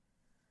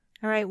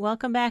All right,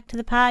 welcome back to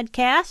the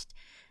podcast.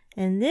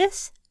 And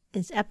this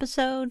is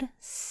episode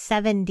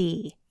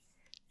 70.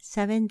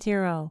 70.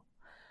 All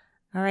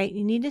right,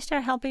 you need to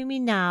start helping me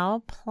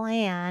now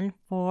plan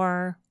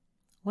for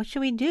what should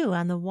we do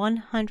on the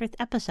 100th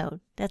episode.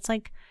 That's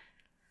like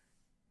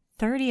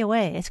 30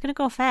 away. It's going to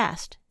go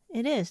fast.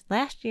 It is.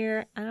 Last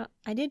year, I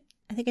think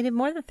I did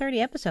more than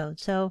 30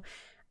 episodes. So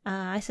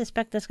I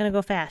suspect that's going to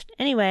go fast.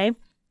 Anyway,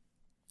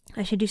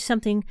 I should do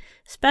something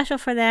special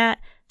for that.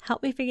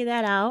 Help me figure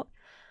that out.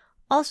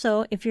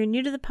 Also, if you're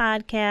new to the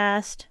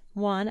podcast, I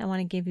want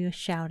to give you a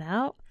shout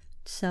out.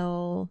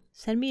 So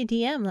send me a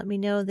DM. Let me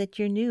know that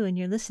you're new and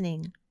you're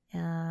listening.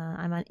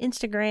 I'm on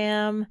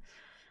Instagram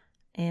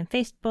and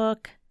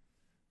Facebook.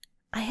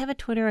 I have a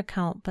Twitter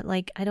account, but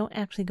I don't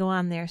actually go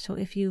on there. So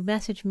if you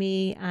message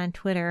me on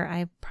Twitter,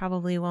 I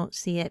probably won't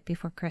see it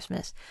before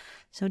Christmas.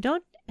 So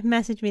don't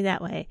message me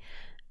that way.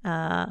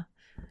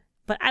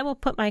 But I will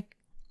put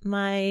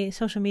my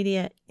social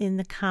media in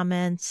the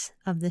comments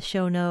of the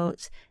show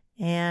notes,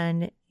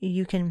 and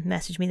you can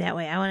message me that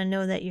way. I want to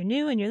know that you're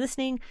new and you're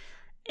listening.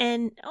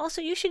 And also,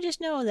 you should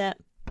just know that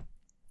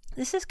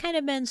this has kind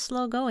of been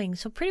slow going.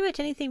 So pretty much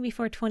anything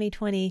before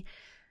 2020,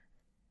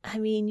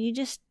 you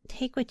just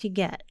take what you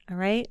get, all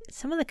right?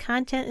 Some of the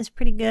content is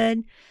pretty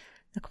good.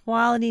 The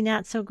quality,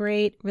 not so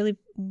great. Really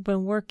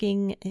been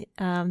working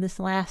these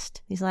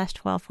last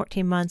 12,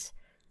 14 months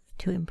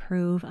to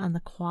improve on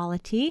the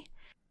quality.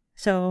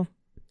 So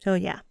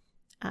yeah.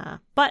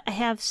 But I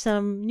have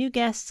some new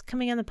guests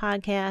coming on the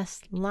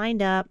podcast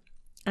lined up.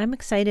 I'm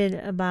excited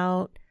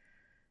about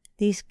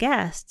these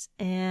guests,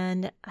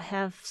 and I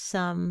have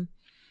some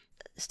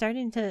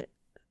starting to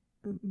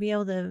be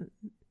able to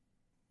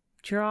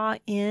draw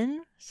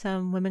in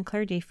some women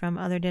clergy from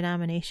other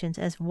denominations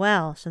as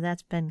well. So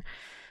that's been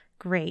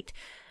great.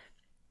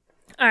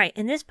 All right.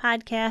 In this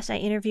podcast, I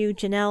interviewed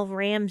Janelle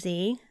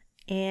Ramsey,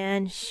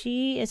 and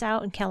she is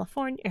out in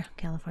California.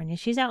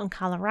 She's out in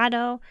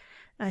Colorado.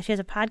 She has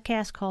a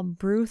podcast called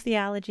Brew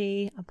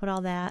Theology. I'll put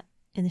all that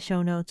in the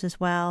show notes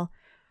as well.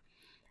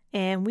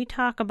 And we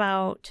talk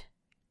about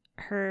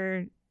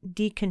her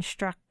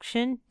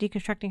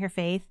deconstructing her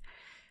faith.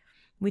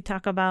 We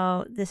talk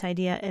about this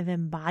idea of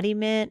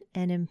embodiment,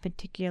 and in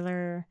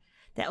particular,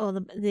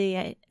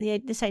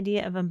 this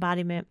idea of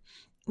embodiment.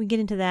 We get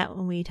into that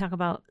when we talk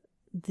about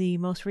the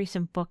most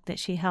recent book that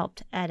she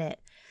helped edit,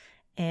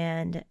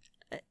 and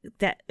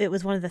that it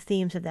was one of the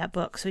themes of that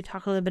book. So we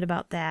talk a little bit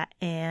about that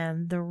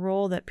and the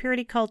role that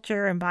purity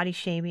culture and body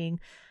shaming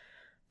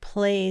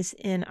plays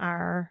in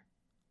our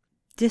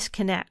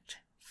disconnect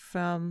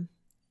from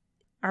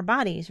our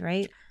bodies,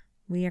 right?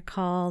 We are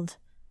called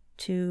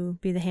to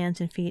be the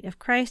hands and feet of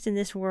Christ in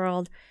this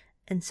world.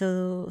 And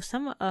so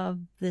some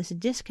of this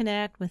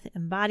disconnect with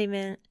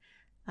embodiment,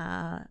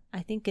 I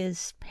think,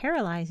 is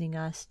paralyzing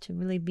us to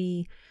really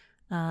be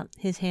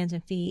his hands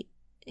and feet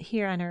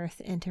here on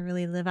earth and to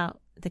really live out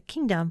the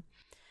kingdom.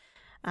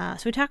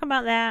 So we talk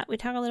about that. We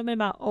talk a little bit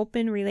about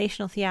open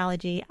relational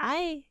theology.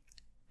 I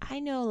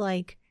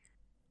know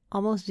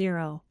almost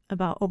zero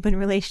about open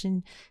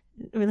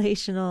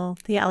relational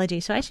theology.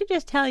 So I should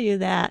just tell you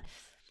that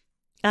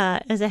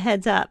as a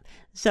heads up.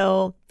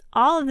 So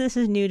all of this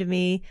is new to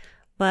me,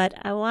 but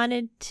I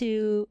wanted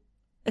to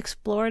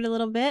explore it a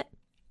little bit.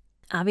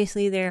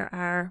 Obviously, there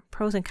are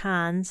pros and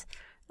cons.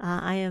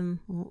 I am,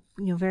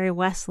 very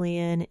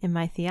Wesleyan in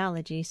my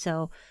theology,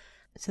 so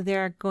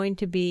there are going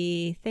to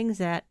be things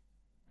that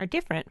are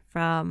different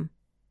from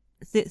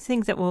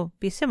things that will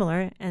be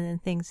similar, and then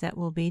things that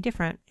will be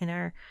different in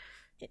our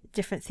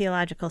different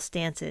theological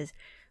stances.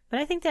 But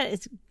I think that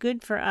it's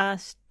good for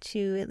us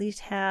to at least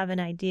have an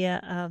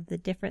idea of the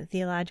different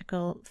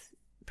theological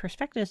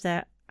perspectives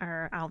that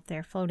are out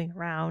there floating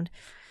around.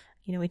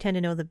 We tend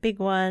to know the big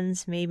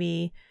ones,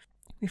 maybe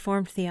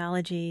Reformed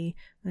theology.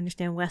 We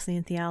understand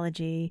Wesleyan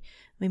theology.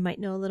 We might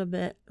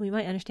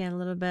understand a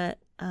little bit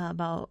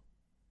about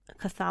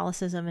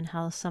Catholicism and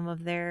how some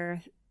of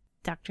their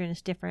doctrine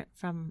is different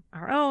from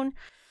our own.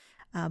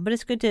 But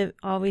it's good to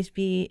always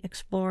be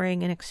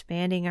exploring and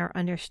expanding our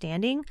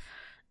understanding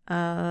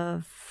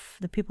of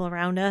the people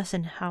around us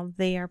and how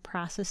they are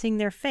processing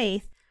their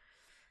faith.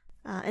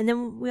 And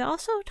then we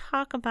also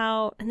talk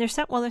about, and there's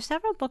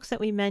several books that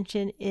we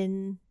mention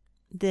in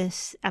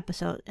this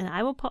episode, and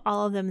I will put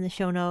all of them in the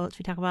show notes.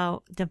 We talk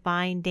about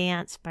Divine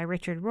Dance by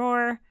Richard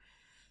Rohr.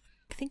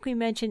 I think we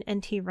mentioned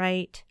N.T.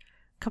 Wright,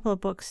 a couple of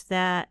books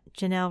that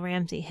Janelle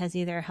Ramsey has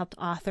either helped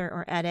author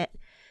or edit.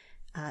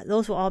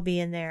 Those will all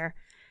be in there.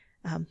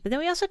 But then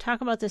we also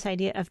talk about this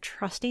idea of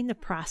trusting the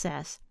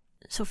process.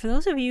 So for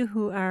those of you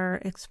who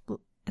are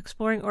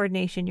exploring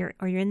ordination, you're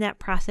in that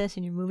process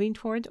and you're moving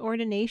towards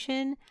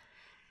ordination,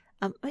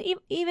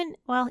 even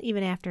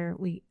after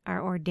we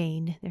are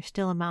ordained, there's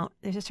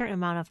a certain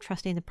amount of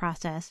trusting the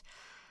process.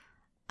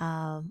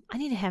 I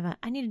need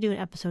to do an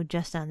episode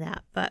just on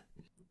that. But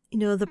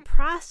the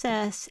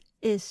process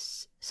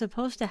is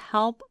supposed to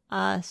help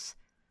us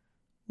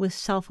with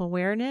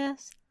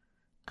self-awareness,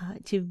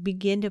 to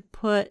begin to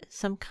put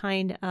some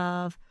kind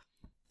of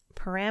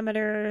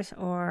parameters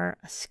or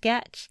a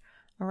sketch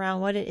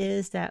around what it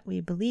is that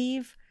we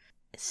believe.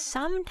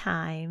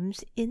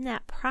 Sometimes in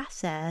that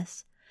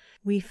process,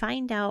 we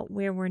find out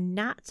where we're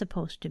not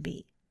supposed to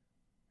be.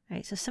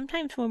 Right? So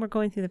sometimes when we're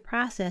going through the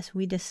process,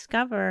 we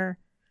discover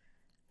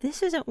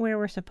this isn't where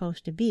we're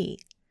supposed to be.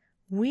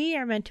 We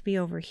are meant to be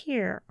over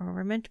here, or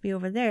we're meant to be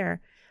over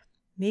there.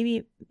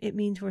 Maybe it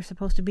means we're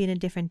supposed to be in a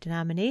different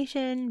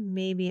denomination.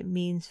 Maybe it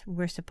means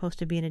we're supposed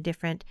to be in a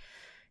different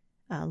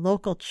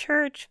local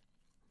church.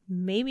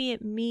 Maybe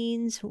it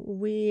means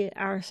we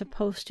are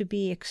supposed to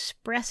be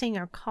expressing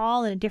our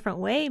call in a different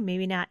way.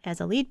 Maybe not as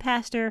a lead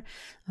pastor,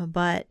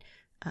 but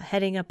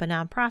heading up a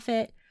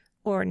nonprofit,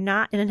 or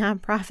not in a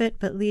nonprofit,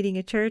 but leading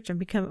a church,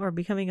 or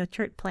becoming a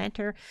church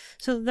planter.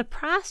 So the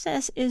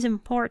process is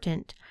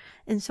important.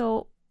 And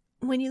so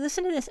when you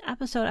listen to this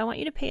episode, I want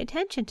you to pay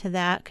attention to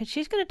that, because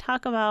she's going to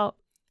talk about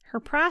her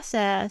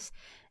process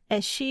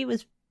as she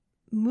was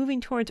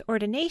moving towards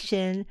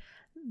ordination,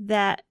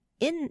 that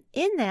in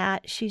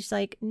that she's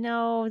like,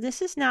 no,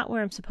 this is not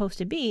where I'm supposed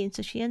to be. And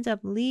so she ends up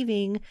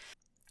leaving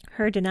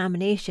her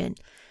denomination.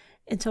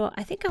 And so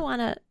I think I want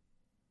to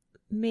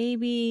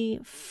maybe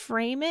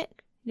frame it,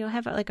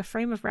 have like a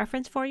frame of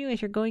reference for you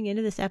as you're going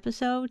into this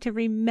episode, to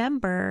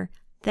remember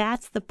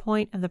that's the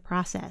point of the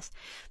process.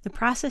 The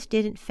process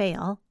didn't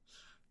fail.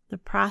 The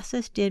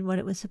process did what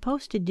it was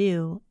supposed to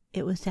do.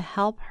 It was to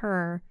help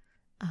her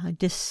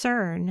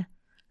discern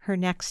her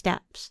next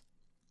steps.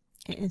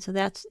 And so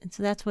that's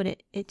what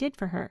it did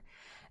for her.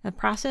 The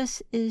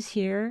process is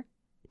here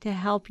to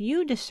help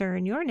you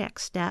discern your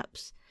next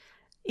steps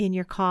in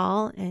your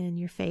call and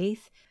your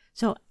faith.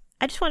 So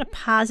I just want to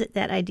posit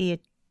that idea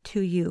to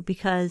you,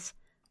 because,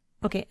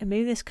 okay, and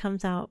maybe this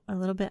comes out a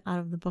little bit out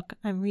of the book.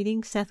 I'm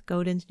reading Seth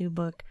Godin's new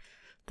book,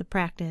 The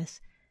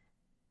Practice,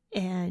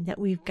 and that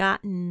we've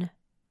gotten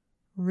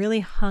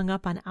really hung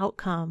up on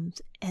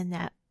outcomes, and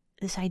that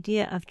this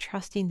idea of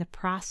trusting the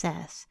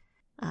process,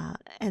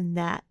 and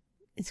that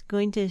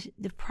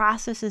the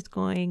process is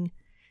going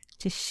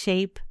to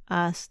shape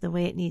us the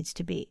way it needs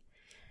to be.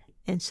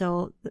 And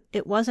so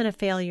it wasn't a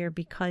failure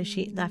because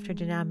she left her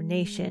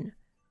denomination.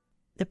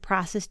 The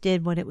process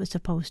did what it was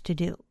supposed to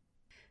do.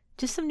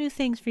 Just some new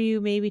things for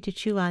you maybe to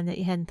chew on that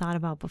you hadn't thought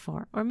about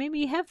before. Or maybe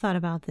you have thought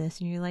about this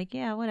and you're like,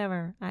 yeah,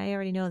 whatever, I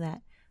already know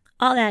that.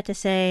 All that to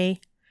say,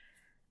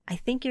 I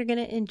think you're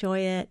going to enjoy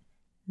it.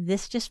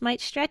 This just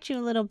might stretch you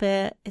a little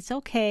bit. It's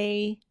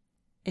okay.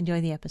 Enjoy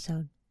the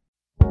episode.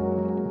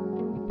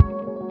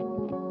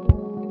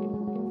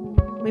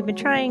 We've been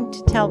trying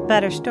to tell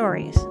better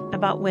stories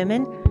about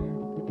women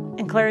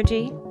and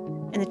clergy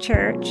and the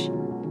church,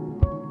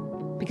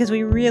 because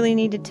we really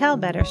need to tell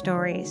better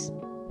stories.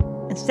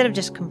 Instead of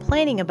just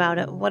complaining about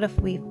it, what if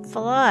we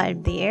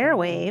flood the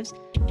airwaves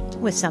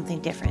with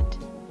something different?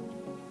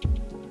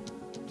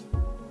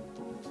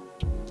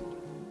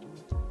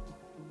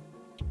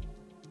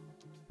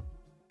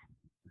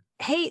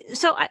 Hey,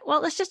 so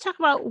let's just talk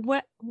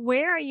about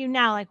where are you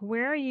now? Like,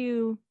 where are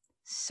you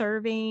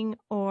serving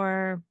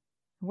or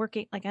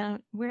working? Like,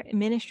 where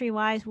ministry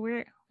wise,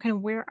 where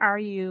are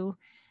you?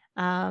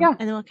 And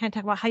then we'll kind of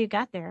talk about how you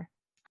got there.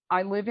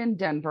 I live in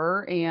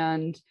Denver,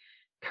 and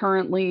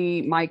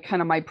currently my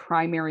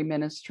primary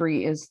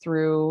ministry is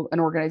through an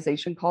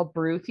organization called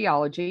Brew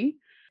Theology,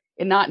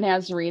 and not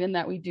Nazarene in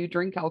that we do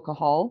drink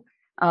alcohol,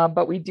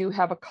 but we do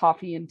have a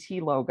coffee and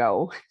tea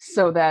logo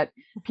so that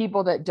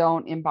people that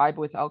don't imbibe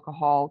with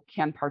alcohol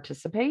can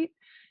participate.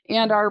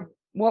 And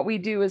what we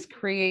do is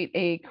create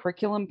a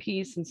curriculum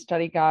piece and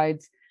study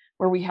guides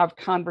where we have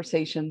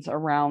conversations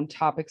around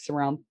topics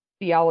around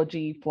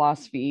theology,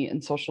 philosophy,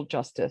 and social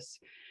justice.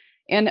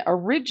 And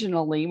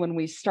originally, when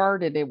we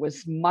started, it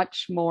was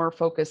much more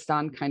focused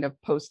on kind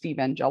of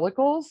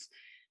post-evangelicals.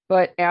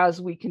 But as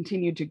we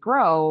continue to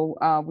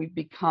grow, we've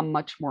become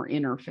much more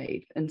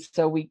interfaith. And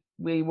so we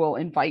will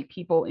invite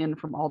people in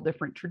from all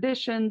different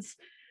traditions,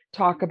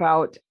 talk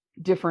about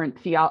different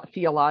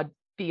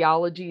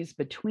theologies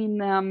between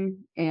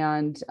them,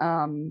 and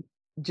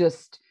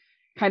just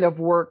kind of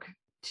work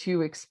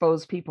to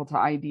expose people to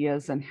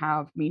ideas and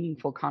have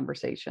meaningful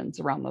conversations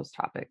around those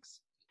topics.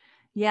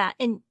 Yeah.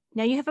 And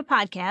now you have a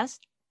podcast.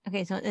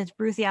 Okay, so it's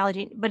Brew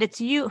Theology, but it's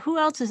you. Who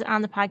else is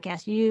on the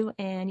podcast? You,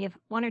 and you have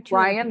one or two.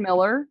 Ryan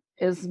Miller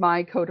is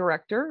my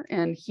co-director,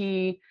 and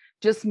he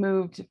just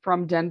moved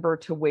from Denver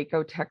to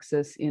Waco,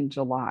 Texas in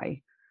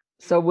July.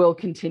 So we'll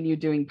continue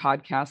doing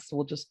podcasts.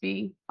 We'll just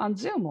be on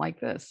Zoom like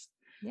this.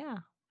 Yeah.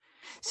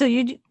 So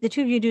the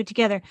two of you do it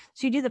together.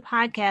 So you do the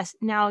podcast.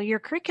 Now your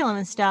curriculum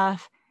and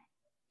stuff,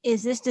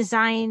 is this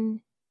designed?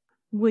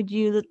 Would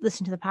you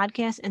listen to the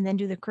podcast and then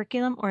do the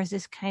curriculum, or is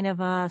this kind of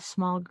a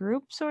small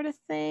group sort of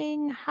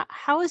thing?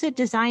 How is it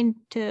designed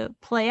to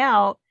play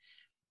out?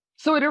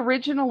 So it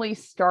originally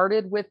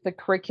started with the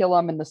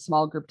curriculum and the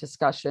small group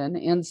discussion.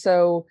 And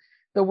so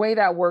the way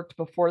that worked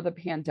before the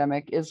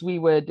pandemic is we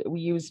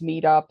use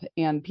Meetup,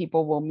 and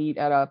people will meet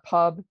at a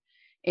pub.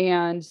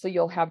 And so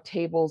you'll have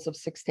tables of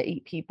 6 to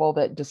 8 people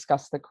that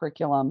discuss the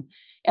curriculum.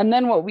 And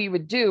then what we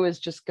would do is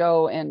just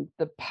go, and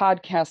the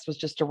podcast was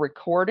just a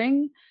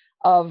recording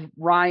of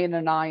Ryan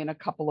and I and a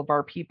couple of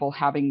our people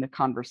having the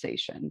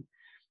conversation.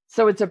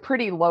 So it's a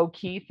pretty low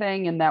key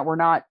thing in that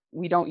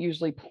we don't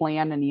usually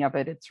plan any of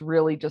it. It's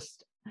really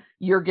just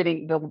you're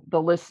getting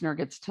the listener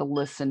gets to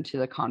listen to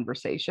the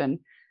conversation.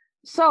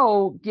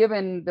 So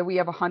given that we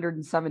have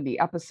 170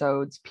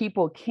 episodes,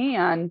 people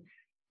can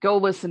go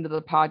listen to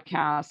the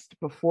podcast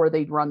before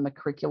they run the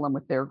curriculum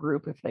with their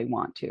group if they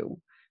want to,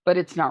 but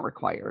it's not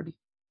required.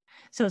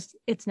 So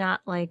it's not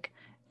like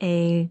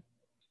a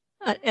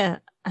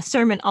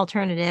sermon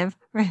alternative,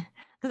 right?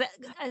 Because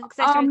I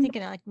started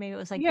thinking like maybe it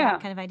was like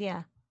that kind of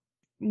idea.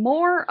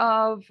 More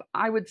of,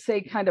 I would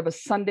say, kind of a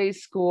Sunday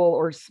school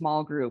or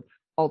small group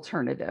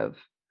alternative.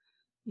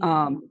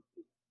 Yeah.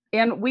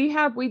 And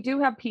we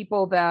do have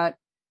people that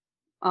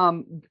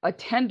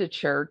attend a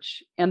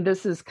church, and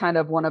this is kind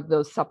of one of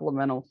those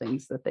supplemental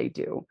things that they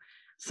do.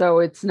 So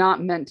it's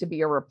not meant to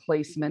be a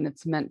replacement.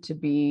 It's meant to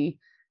be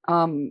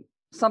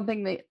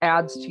something that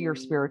adds to your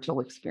spiritual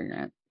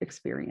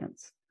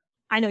experience.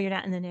 I know you're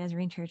not in the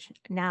Nazarene church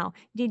now.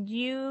 Did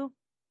you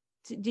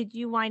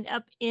wind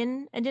up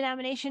in a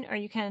denomination, or are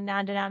you kind of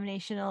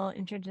non-denominational,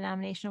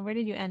 interdenominational? Where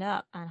did you end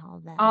up on all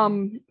of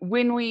that?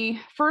 When we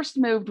first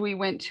moved, we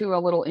went to a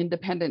little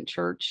independent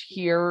church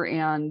here,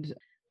 and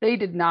they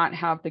did not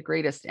have the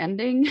greatest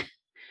ending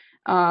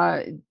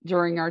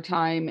during our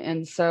time.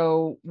 And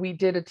so we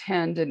did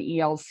attend an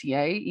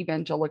ELCA,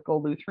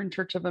 Evangelical Lutheran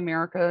Church of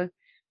America,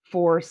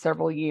 for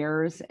several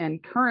years.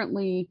 And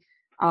currently,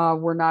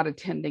 we're not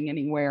attending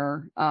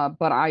anywhere,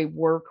 but I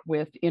work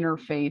with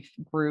interfaith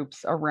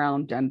groups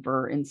around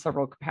Denver in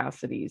several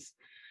capacities.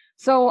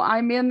 So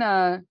I'm in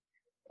an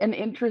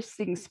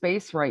interesting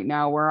space right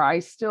now where I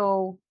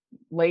still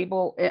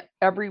label it.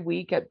 Every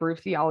week at Brew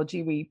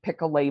Theology, we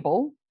pick a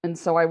label. And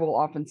so I will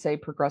often say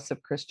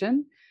progressive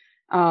Christian,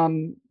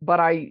 but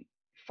I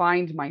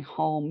find my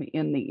home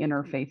in the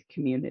interfaith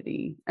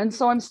community. And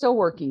so I'm still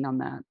working on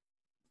that.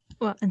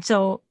 Well, and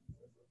so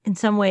in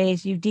some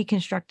ways you've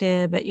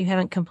deconstructed, but you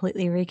haven't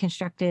completely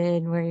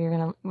reconstructed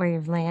where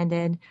you've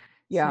landed.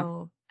 Yeah.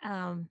 So,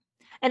 and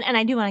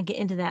I do want to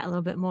get into that a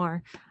little bit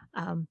more.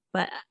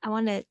 But I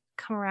want to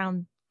come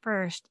around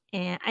first.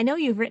 And I know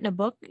you've written a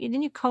book.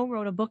 Didn't you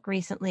co-wrote a book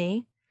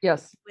recently?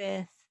 Yes.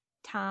 With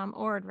Tom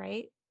Oord,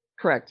 right?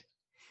 Correct.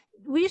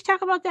 Will you just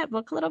talk about that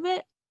book a little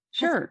bit?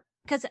 Sure.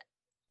 Because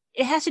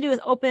it has to do with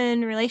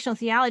open relational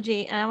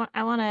theology, and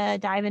I want to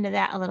dive into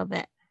that a little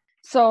bit.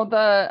 So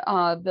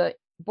the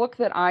book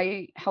that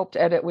I helped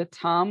edit with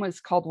Tom was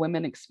called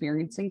Women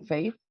Experiencing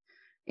Faith.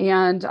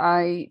 And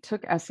I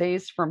took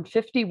essays from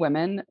 50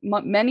 women.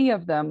 Many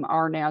of them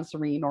are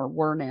Nazarene or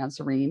were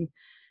Nazarene,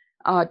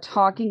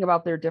 talking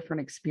about their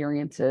different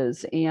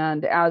experiences.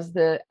 And as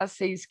the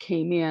essays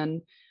came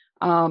in,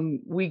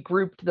 we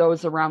grouped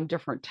those around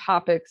different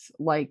topics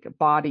like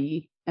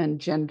body and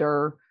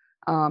gender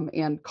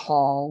and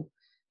call.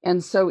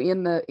 And so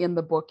in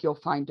the book, you'll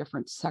find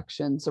different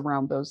sections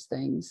around those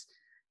things.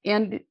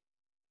 And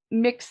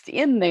mixed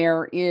in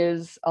there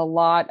is a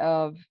lot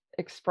of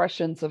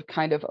expressions of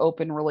kind of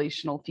open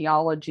relational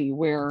theology,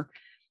 where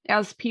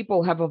as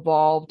people have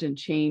evolved and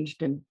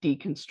changed and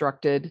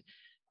deconstructed,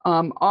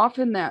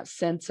 often that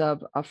sense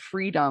of a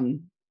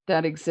freedom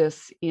that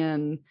exists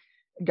in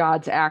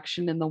God's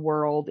action in the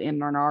world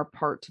and on our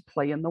part to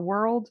play in the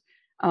world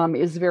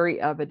is very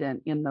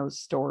evident in those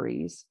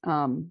stories.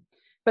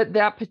 But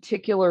that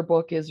particular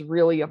book is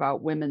really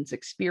about women's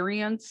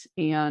experience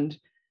and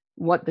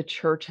what the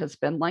church has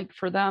been like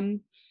for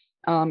them.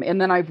 And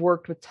then I've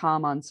worked with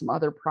Tom on some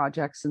other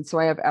projects. And so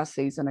I have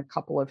essays in a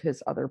couple of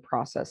his other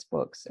process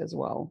books as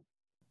well.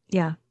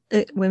 Yeah.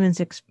 Women's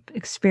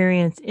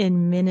experience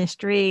in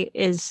ministry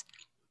is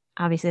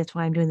obviously that's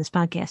why I'm doing this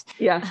podcast.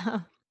 Yeah.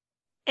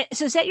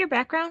 So is that your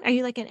background? Are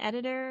you like an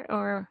editor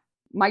or?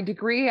 My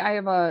degree, I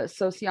have a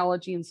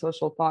sociology and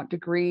social thought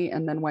degree,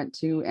 and then went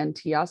to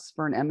NTS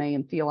for an MA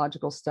in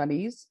theological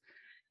studies.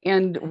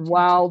 And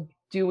while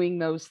doing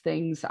those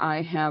things,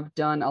 I have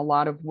done a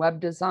lot of web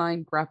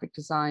design, graphic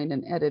design,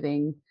 and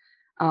editing.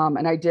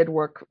 And I did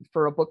work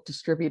for a book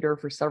distributor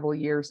for several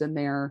years in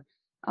there.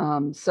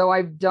 So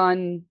I've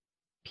done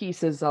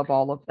pieces of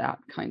all of that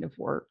kind of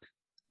work.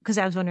 Because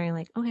I was wondering,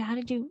 like, okay, how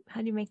did you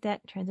make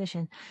that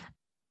transition?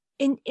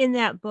 In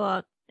that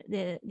book,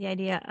 the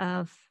idea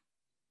of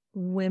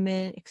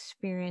women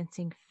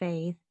experiencing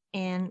faith,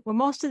 and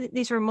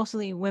these were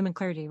mostly women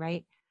clergy,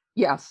 right?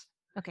 Yes.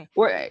 Okay.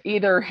 Or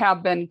either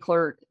have been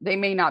they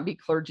may not be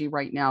clergy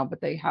right now, but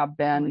they have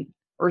been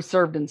or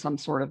served in some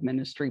sort of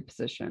ministry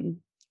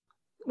position.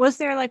 Was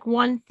there like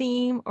one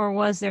theme, or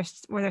were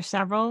there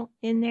several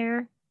in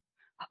there?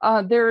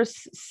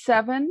 There's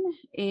 7,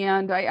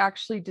 and I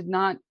actually did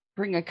not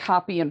bring a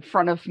copy in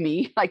front of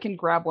me. I can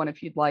grab one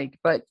if you'd like,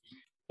 but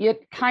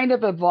it kind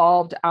of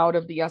evolved out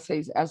of the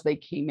essays as they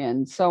came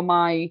in. So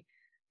my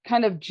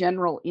kind of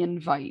general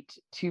invite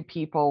to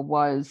people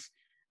was,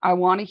 I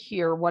want to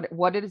hear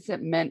what is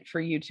it meant for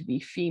you to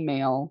be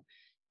female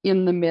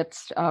in the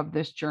midst of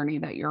this journey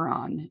that you're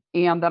on.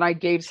 And then I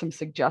gave some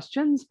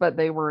suggestions, but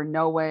they were in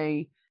no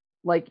way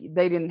like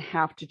they didn't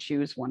have to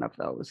choose one of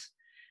those.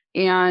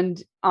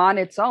 And on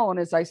its own,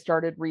 as I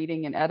started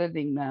reading and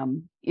editing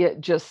them,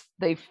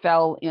 they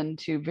fell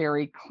into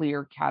very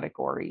clear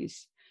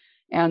categories.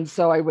 And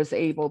so I was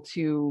able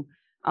to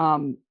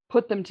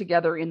put them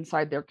together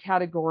inside their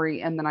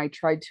category. And then I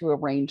tried to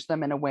arrange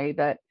them in a way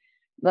that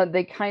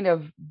they kind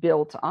of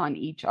built on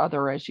each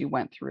other as you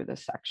went through the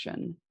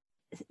section.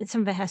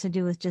 Some of it has to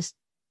do with just,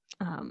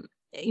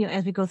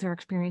 as we go through our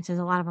experiences,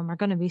 a lot of them are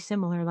going to be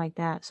similar like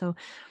that. So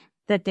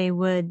that they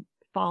would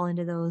fall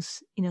into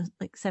those,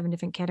 like 7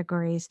 different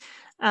categories.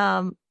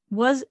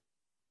 Was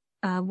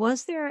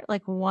there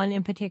like one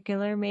in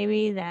particular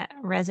maybe that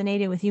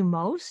resonated with you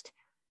most?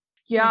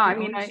 Yeah, like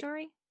your own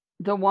story?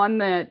 The one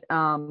that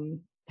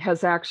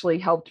has actually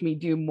helped me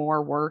do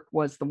more work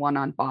was the one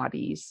on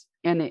bodies.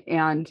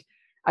 And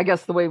I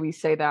guess the way we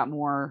say that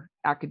more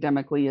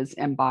academically is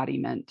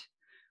embodiment.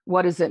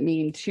 What does it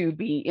mean to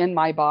be in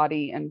my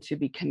body and to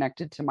be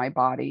connected to my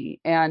body?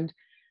 And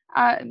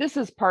this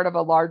is part of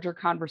a larger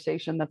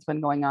conversation that's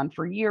been going on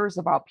for years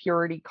about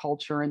purity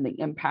culture and the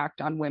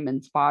impact on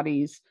women's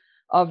bodies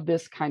of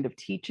this kind of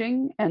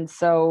teaching. And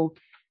so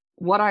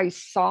what I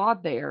saw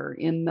there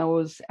in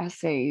those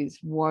essays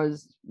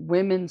was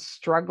women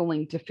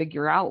struggling to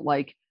figure out,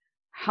 like,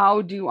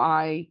 how do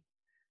I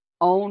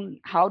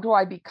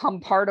become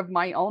part of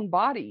my own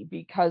body?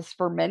 Because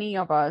for many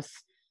of us,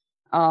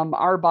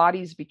 our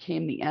bodies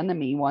became the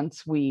enemy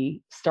once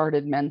we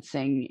started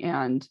mensing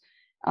and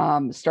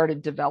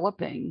started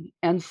developing.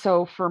 And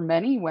so for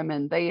many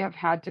women, they have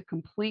had to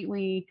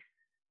completely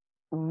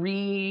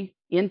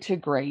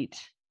reintegrate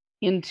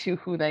into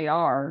who they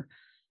are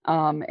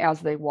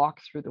as they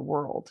walk through the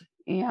world.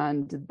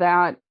 And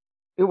that,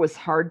 it was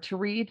hard to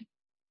read,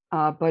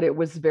 but it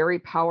was very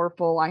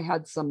powerful. I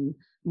had some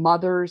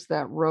mothers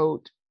that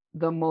wrote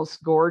the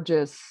most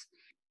gorgeous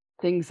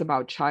things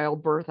about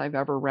childbirth I've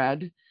ever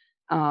read.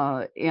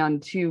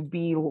 And to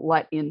be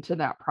let into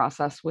that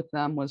process with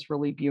them was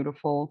really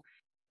beautiful.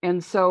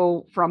 And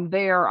so from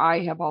there,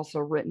 I have also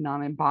written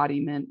on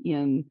embodiment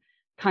in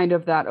kind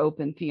of that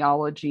open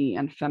theology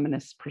and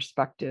feminist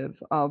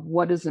perspective of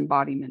what does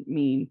embodiment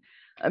mean.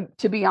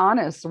 To be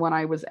honest, when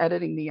I was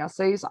editing the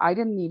essays, I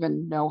didn't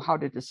even know how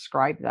to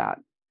describe that.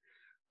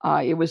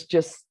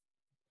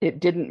 It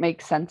didn't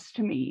make sense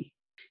to me.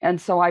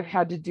 And so I've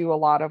had to do a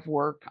lot of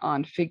work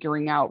on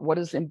figuring out what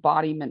does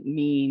embodiment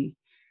mean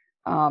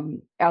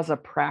as a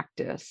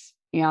practice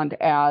and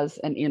as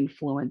an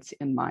influence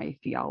in my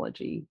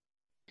theology.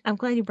 I'm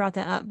glad you brought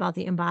that up about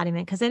the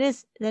embodiment, because that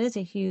is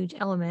a huge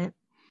element,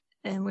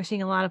 and we're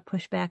seeing a lot of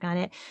pushback on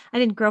it. I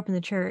didn't grow up in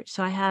the church,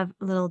 so I have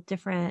a little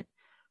different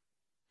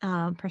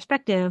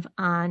perspective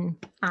on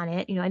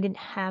it. I didn't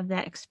have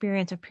that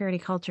experience of purity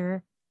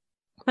culture,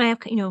 but I have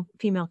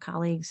female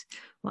colleagues,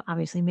 well,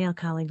 obviously male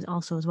colleagues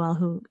also as well,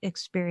 who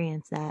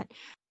experience that.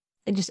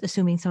 And just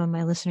assuming some of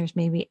my listeners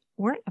maybe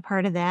weren't a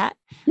part of that.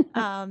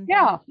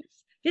 Yeah.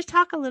 Just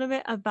talk a little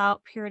bit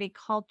about purity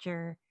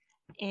culture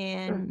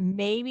and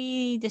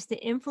maybe just the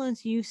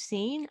influence you've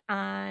seen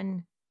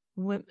on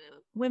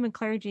women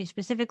clergy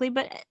specifically,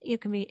 but it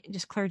can be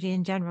just clergy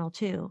in general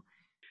too.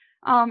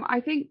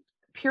 I think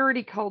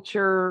purity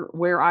culture,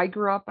 where I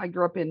grew up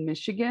in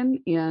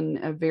Michigan, in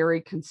a very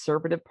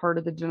conservative part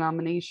of the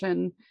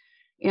denomination.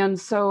 And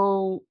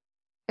so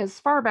as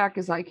far back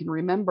as I can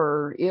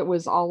remember, it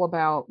was all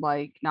about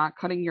like not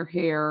cutting your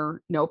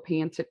hair, no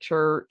pants at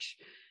church,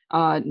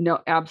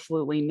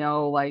 absolutely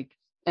no like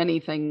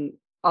anything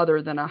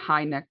other than a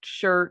high-necked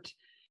shirt.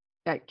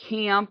 At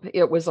camp,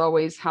 it was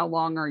always how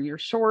long are your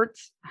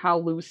shorts, how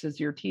loose is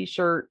your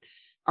t-shirt,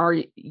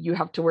 you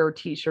have to wear a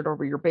t-shirt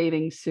over your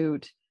bathing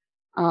suit.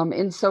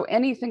 And so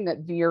anything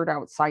that veered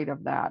outside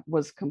of that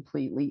was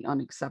completely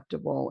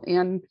unacceptable.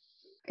 And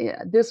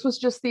this was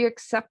just the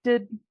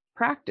accepted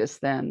practice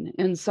then.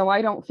 And so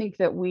I don't think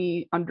that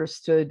we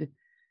understood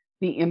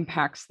the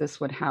impacts this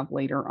would have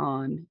later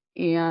on.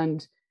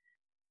 And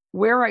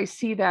where I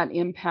see that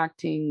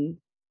impacting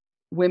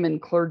women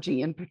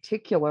clergy in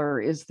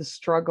particular is the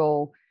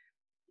struggle.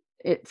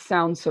 It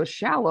sounds so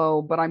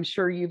shallow, but I'm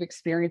sure you've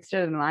experienced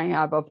it, and I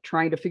have, of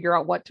trying to figure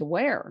out what to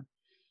wear,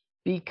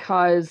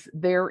 because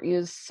there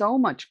is so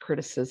much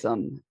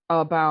criticism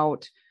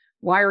about,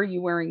 why are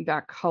you wearing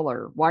that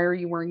color? Why are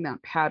you wearing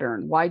that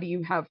pattern? Why do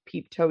you have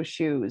peep toe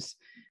shoes?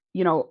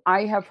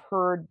 I have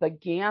heard the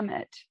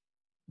gamut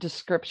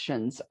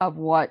descriptions of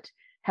what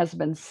has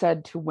been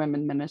said to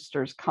women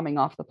ministers coming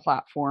off the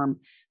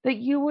platform that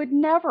you would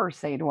never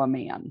say to a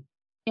man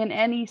in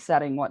any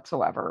setting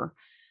whatsoever.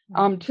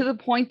 To the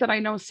point that I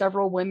know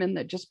several women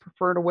that just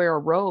prefer to wear a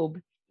robe,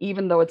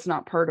 even though it's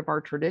not part of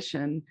our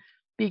tradition,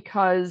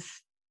 because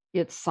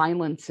it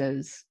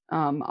silences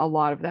a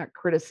lot of that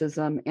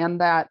criticism and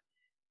that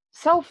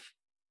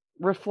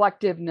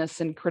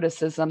self-reflectiveness and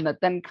criticism that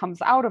then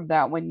comes out of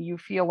that, when you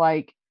feel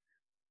like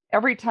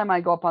every time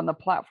I go up on the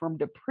platform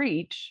to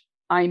preach,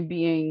 I'm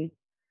being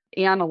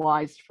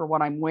analyzed for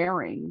what I'm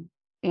wearing.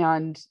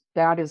 And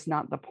that is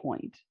not the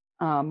point.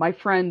 My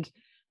friend,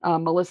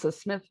 Melissa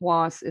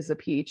Smith-Wass, is a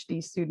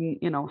PhD student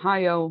in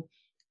Ohio,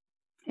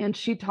 and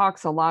she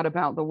talks a lot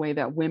about the way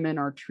that women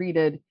are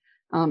treated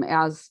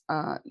as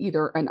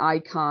either an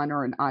icon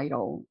or an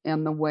idol,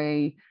 and the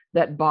way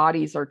that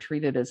bodies are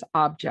treated as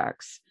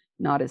objects,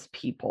 not as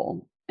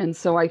people. And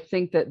so I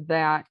think that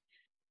that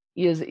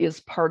is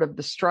part of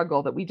the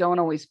struggle that we don't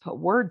always put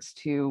words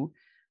to,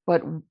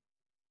 but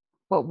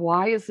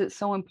why is it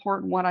so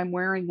important what I'm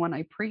wearing when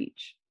I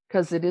preach?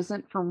 Because it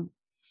isn't for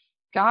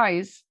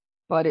guys,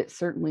 but it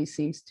certainly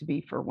seems to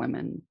be for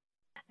women.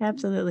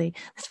 Absolutely.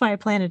 That's why I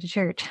planted a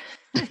church.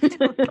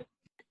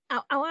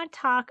 I want to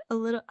talk a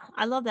little.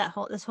 I love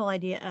this whole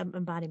idea of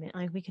embodiment.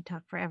 Like we could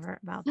talk forever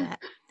about that.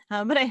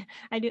 But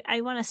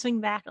I want to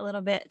swing back a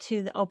little bit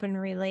to the open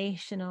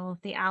relational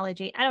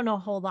theology. I don't know a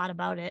whole lot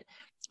about it,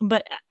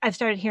 but I've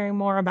started hearing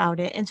more about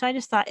it. And so I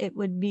just thought it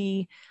would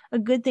be a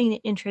good thing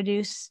to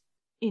introduce,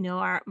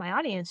 my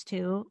audience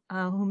to,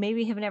 who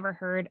maybe have never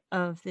heard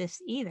of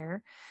this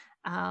either.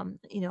 A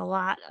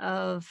lot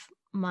of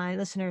my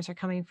listeners are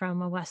coming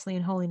from a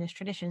Wesleyan holiness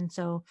tradition.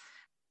 So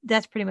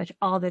that's pretty much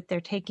all that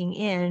they're taking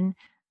in.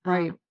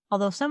 Right.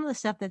 Although some of the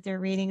stuff that they're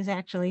reading is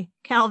actually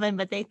Calvin,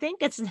 but they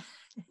think it's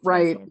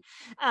right.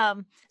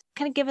 Kind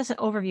of give us an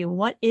overview.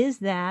 What is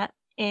that?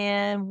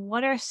 And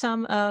what are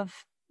some of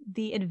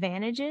the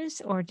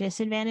advantages or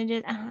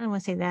disadvantages? I don't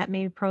want to say that,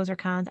 maybe pros or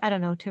cons, I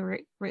don't know, to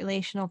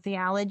relational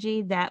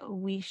theology that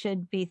we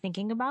should be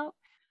thinking about?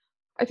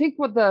 I think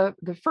what the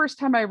first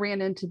time I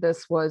ran into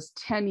this was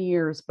 10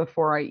 years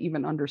before I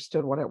even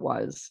understood what it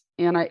was.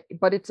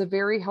 But it's a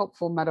very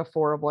helpful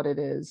metaphor of what it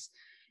is.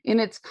 And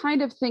it's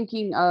kind of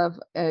thinking of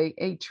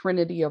a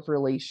trinity of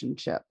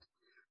relationship,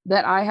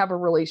 that I have a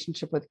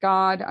relationship with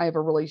God, I have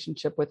a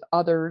relationship with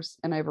others,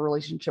 and I have a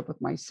relationship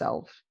with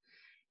myself.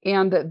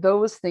 And that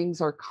those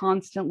things are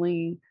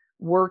constantly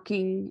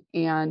working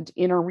and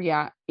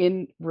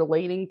in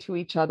relating to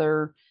each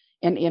other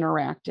and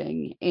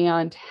interacting.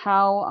 And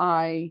how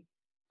I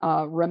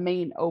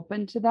remain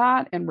open to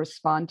that and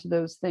respond to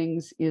those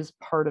things is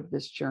part of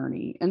this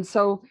journey. And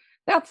so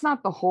that's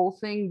not the whole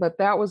thing, but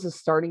that was a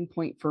starting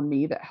point for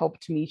me that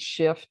helped me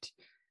shift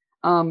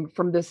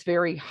from this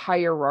very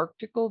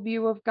hierarchical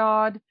view of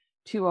God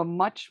to a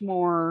much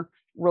more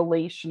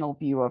relational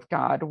view of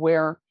God,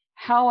 where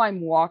how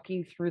I'm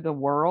walking through the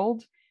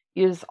world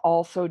is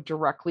also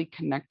directly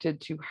connected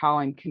to how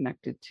I'm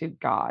connected to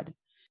God.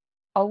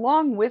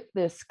 Along with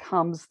this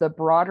comes the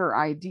broader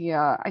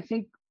idea. I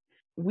think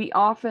we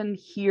often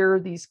hear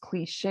these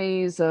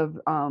cliches of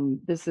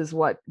this is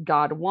what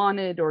God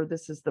wanted, or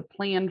this is the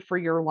plan for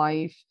your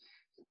life.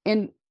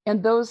 And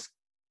those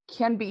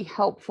can be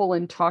helpful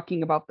in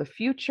talking about the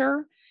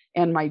future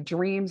and my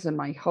dreams and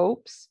my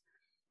hopes.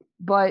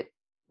 But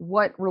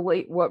what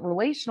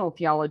relational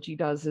theology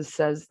does is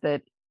says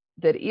that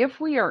if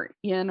we are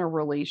in a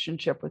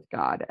relationship with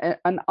God,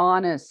 an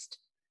honest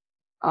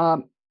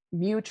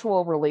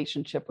mutual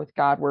relationship with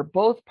God, where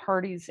both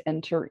parties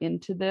enter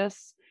into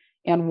this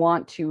and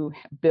want to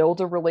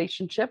build a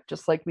relationship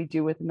just like we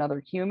do with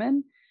another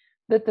human,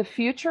 that the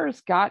future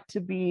has got to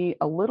be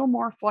a little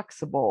more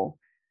flexible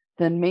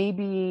than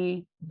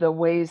maybe the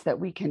ways that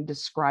we can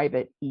describe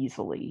it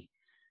easily.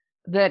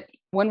 That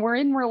when we're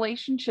in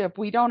relationship,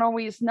 we don't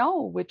always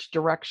know which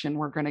direction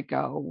we're going to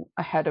go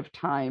ahead of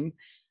time.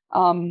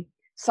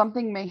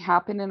 Something may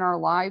happen in our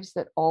lives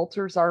that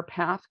alters our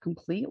path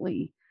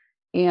completely.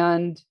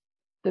 And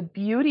the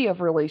beauty of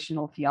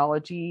relational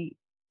theology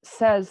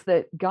says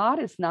that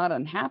God is not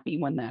unhappy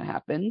when that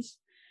happens.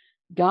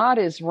 God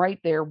is right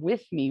there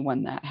with me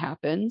when that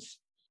happens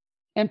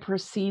and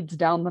proceeds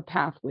down the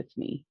path with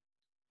me.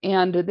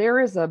 And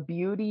there is a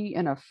beauty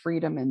and a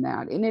freedom in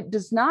that. And it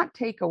does not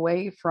take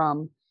away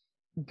from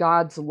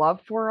God's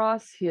love for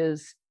us,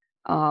 his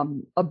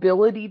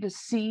ability to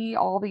see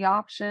all the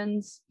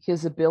options,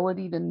 his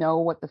ability to know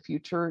what the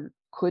future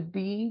could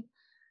be.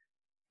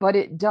 But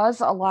it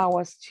does allow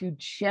us to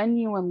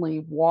genuinely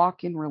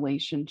walk in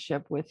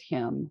relationship with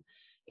him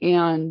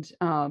and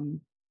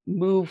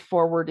move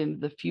forward into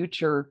the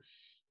future,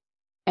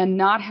 and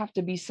not have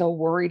to be so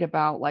worried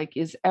about, like,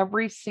 is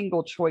every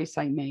single choice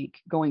I make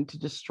going to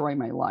destroy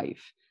my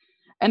life?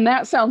 And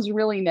that sounds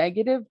really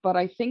negative, but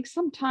I think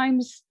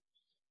sometimes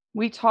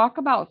we talk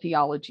about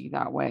theology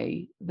that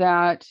way,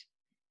 that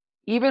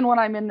even when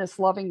I'm in this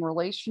loving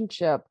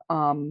relationship,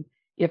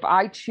 if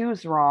I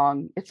choose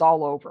wrong, it's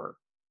all over.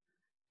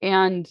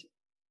 And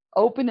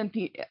open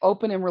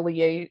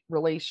and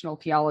relational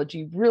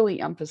theology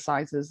really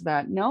emphasizes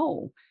that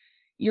no,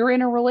 you're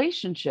in a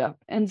relationship.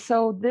 And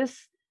so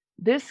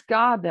this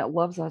God that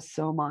loves us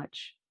so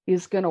much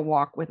is going to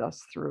walk with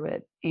us through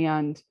it.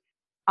 And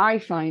I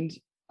find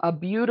a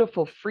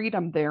beautiful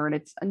freedom there. And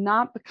it's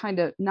not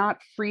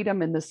not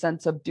freedom in the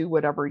sense of do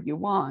whatever you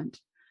want,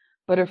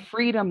 but a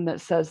freedom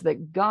that says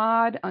that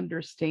God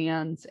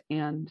understands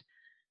and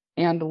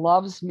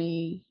loves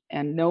me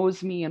and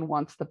knows me and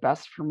wants the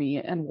best for me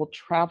and will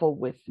travel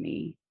with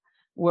me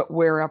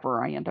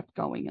wherever I end up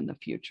going in the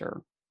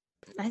future.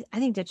 I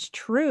think that's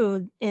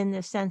true in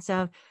the sense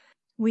of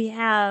we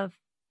have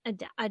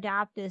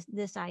adopted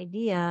this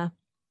idea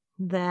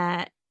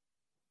that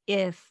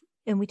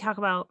and we talk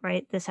about,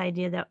 right, this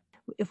idea that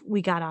if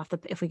we get off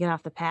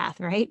the path,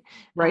 right?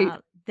 Right.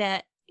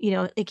 That,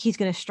 like he's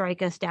going to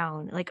strike us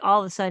down. Like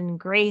all of a sudden,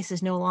 grace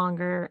is no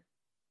longer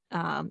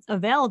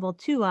available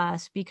to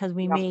us because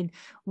we Yep. made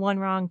one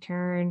wrong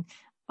turn,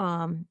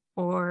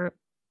 or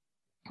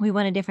we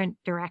went a different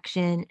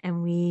direction,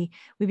 and we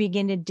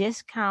begin to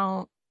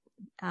discount.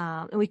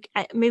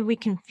 Maybe we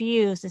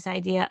confuse this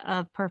idea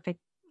of perfect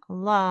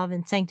love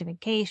and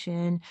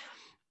sanctification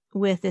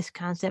with this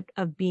concept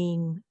of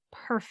being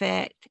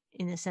perfect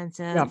in the sense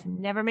of Yep.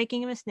 never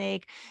making a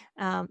mistake.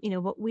 But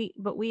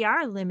we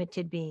are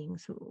limited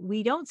beings.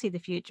 We don't see the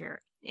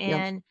future, Yep.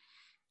 and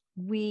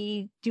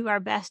we do our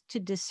best to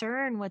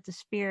discern what the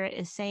Spirit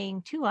is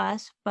saying to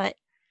us. But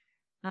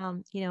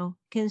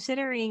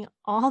considering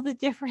all the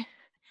different,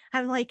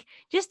 I'm like,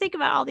 just think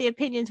about all the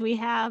opinions we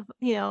have,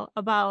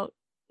 about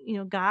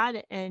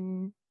God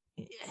and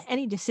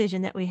any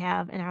decision that we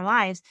have in our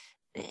lives.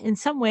 In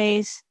some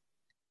ways,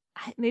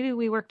 maybe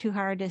we work too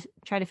hard to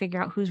try to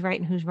figure out who's right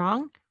and who's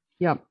wrong.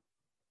 Yep.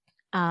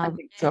 I Um,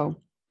 think so.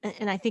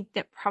 and I think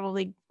that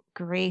probably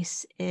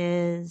grace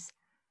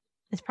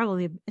it's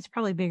probably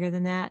bigger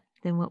than that,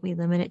 than what we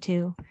limit it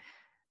to.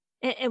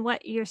 And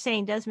what you're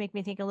saying does make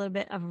me think a little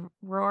bit of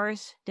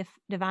Rohr's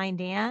Divine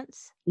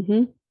Dance,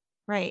 Hmm.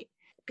 right?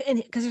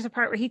 Because there's a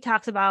part where he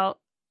talks about,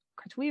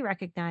 of course, we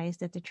recognize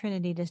that the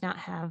Trinity does not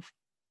have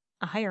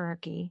a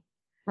hierarchy.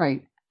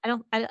 Right.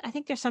 I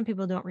think there's some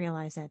people who don't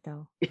realize that,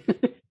 though.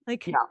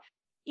 Like, Yeah.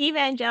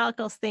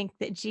 evangelicals think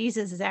that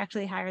Jesus is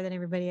actually higher than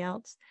everybody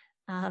else.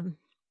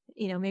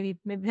 Maybe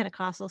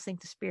Pentecostals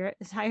think the Spirit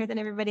is higher than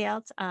everybody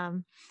else.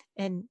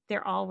 And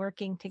they're all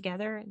working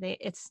together.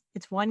 It's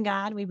one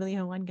God. We believe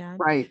in one God.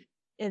 Right.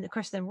 And of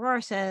course, then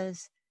Rohr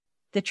says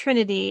the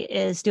Trinity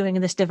is doing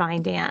this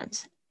divine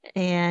dance,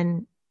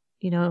 and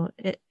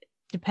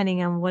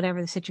depending on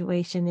whatever the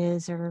situation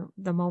is or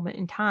the moment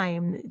in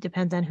time, it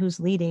depends on who's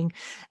leading,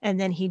 and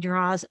then he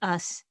draws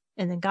us,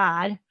 and then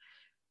God,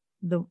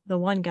 the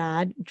one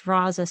God,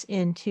 draws us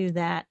into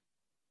that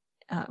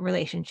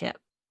relationship.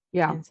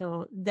 Yeah. And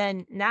so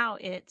then now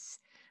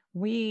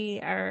we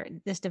are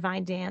this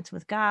divine dance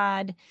with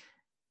God,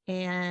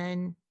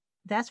 and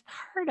that's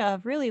part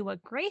of really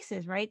what grace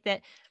is, right?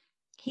 That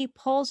he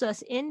pulls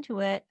us into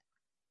it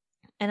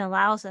and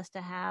allows us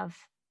to have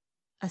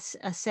a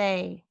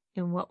say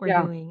in what we're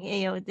Yeah. doing.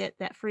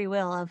 That free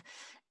will of,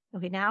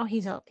 okay, now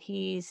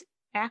he's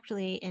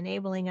actually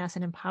enabling us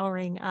and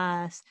empowering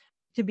us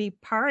to be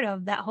part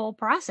of that whole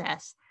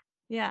process.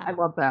 Yeah. I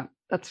love that.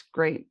 That's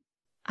great.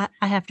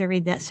 I have to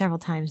read that several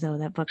times, though.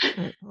 That book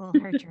will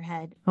hurt your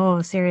head.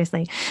 Oh,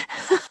 seriously.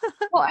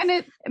 Well, and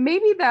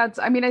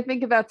I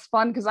think that's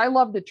fun because I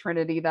love the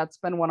Trinity. That's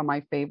been one of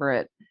my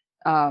favorite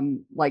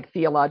like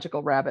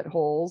theological rabbit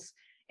holes.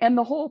 And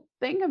the whole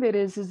thing of it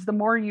is the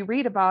more you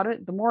read about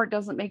it, the more it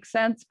doesn't make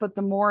sense, but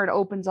the more it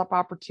opens up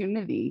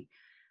opportunity.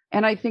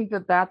 And I think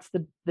that that's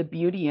the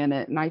beauty in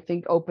it. And I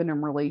think open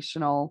and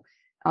relational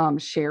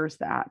shares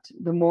that.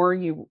 The more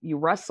you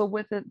wrestle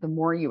with it, the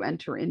more you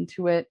enter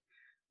into it,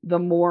 the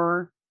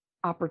more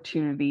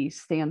opportunity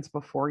stands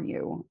before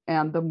you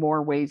and the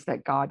more ways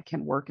that God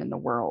can work in the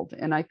world.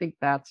 And I think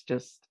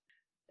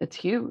it's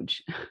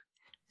huge.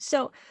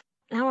 So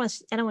I don't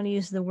want to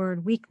use the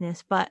word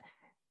weakness, but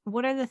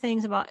what are the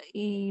things about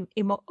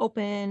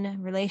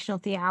open relational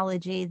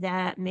theology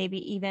that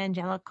maybe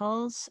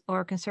evangelicals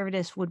or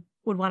conservatives would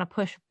want to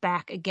push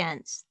back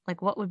against?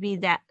 Like, what would be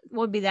that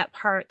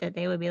part that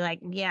they would be like,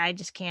 yeah, I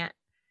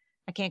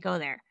can't go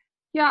there?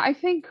 Yeah, I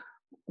think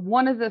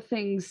one of the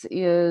things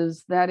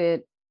is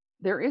that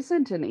there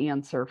isn't an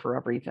answer for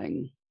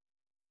everything.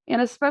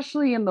 And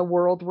especially in the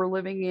world we're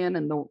living in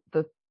and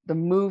the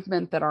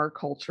movement that our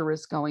culture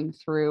is going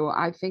through,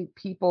 I think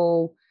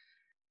people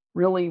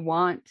really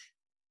want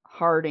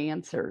hard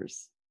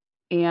answers.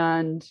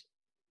 And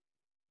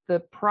the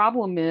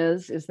problem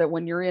is that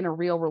when you're in a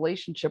real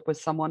relationship with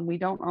someone, we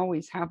don't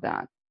always have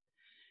that.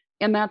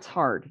 And that's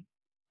hard.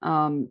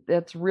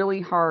 That's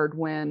really hard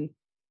when,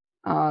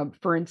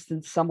 for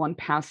instance, someone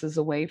passes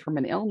away from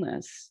an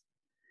illness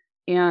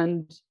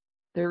and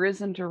there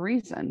isn't a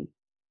reason.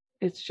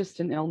 It's just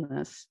an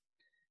illness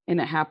and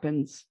it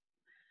happens.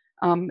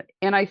 And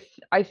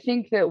I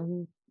think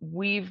that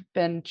we've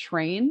been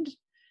trained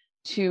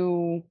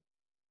to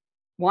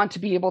want to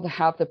be able to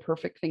have the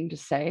perfect thing to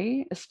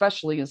say,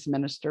 especially as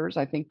ministers.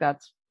 I think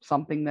that's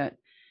something that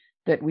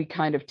we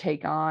kind of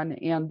take on.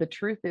 And the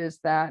truth is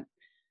that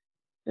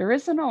there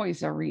isn't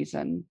always a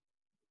reason.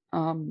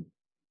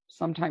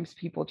 Sometimes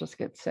people just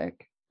get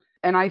sick.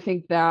 And I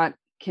think that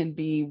can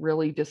be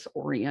really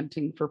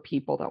disorienting for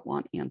people that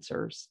want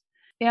answers.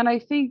 And I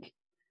think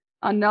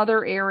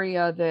another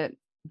area that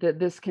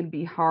this can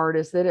be hard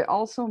is that it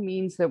also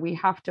means that we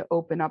have to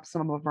open up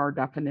some of our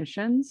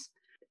definitions,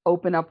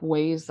 open up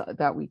ways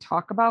that we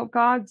talk about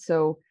God.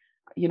 So,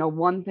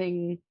 one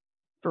thing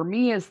for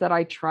me is that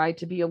I try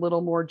to be a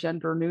little more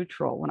gender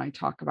neutral when I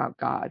talk about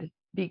God,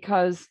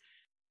 because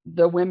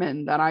the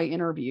women that I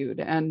interviewed,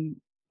 and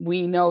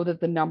we know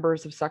that the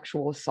numbers of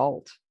sexual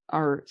assault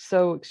are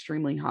so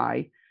extremely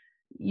high.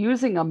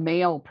 Using a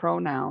male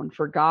pronoun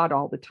for God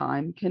all the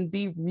time can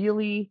be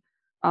really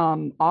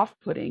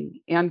off-putting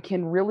and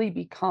can really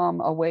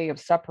become a way of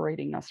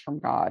separating us from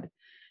God.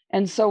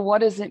 And so,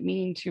 what does it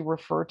mean to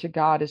refer to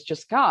God as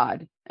just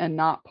God and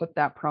not put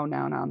that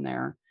pronoun on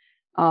there?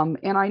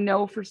 And I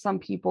know for some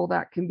people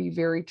that can be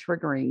very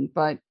triggering,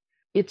 but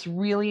it's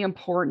really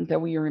important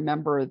that we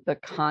remember the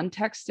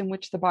context in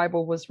which the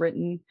Bible was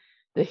written,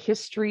 the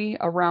history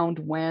around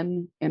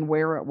when and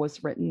where it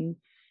was written,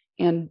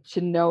 and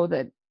to know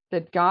that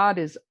God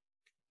is,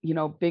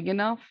 big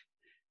enough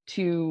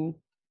to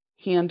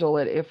handle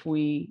it if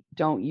we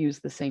don't use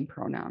the same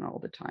pronoun all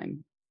the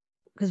time.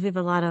 Because we have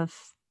a lot of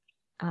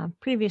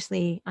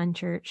previously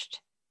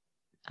unchurched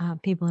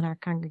people in our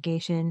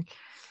congregation,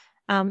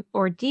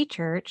 or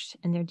de-churched,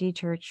 and they're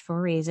de-churched for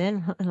a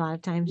reason. A lot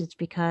of times it's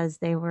because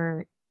they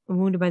were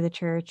wounded by the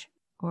church,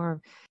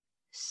 or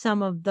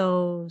some of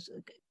those,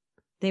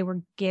 they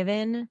were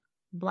given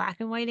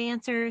black and white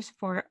answers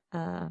for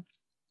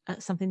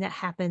something that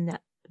happened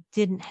that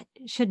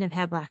shouldn't have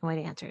had black and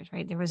white answers,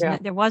 right?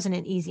 There wasn't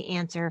an easy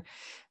answer,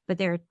 but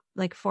they're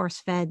like force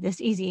fed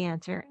this easy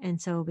answer.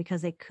 And so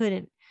because they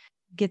couldn't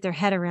get their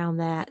head around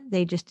that,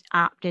 they just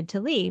opted to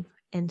leave.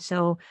 And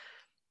so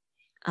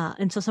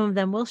some of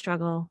them will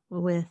struggle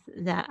with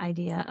that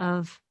idea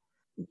of,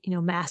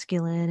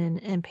 masculine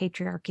and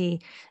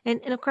patriarchy.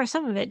 And of course,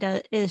 some of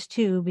it is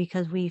too,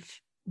 because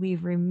we've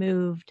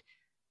removed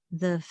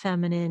the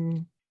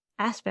feminine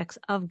aspects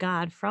of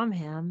God from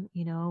him.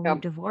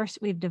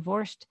 We've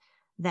divorced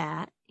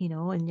that,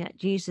 and yet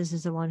Jesus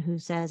is the one who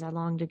says, I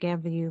long to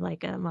gather you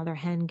like a mother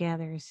hen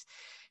gathers,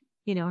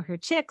 her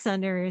chicks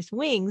under his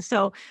wings.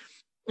 So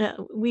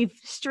we've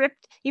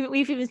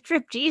even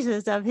stripped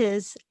Jesus of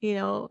his,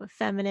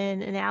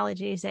 feminine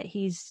analogies that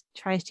he's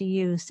tries to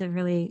use to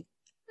really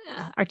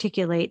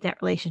articulate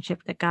that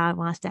relationship that God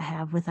wants to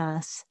have with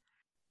us.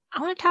 I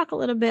want to talk a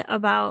little bit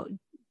about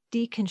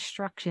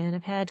deconstruction.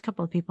 I've had a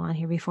couple of people on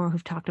here before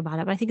who've talked about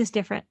it, but I think it's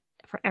different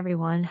for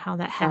everyone how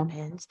that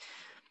happens.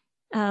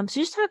 So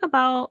just talk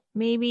about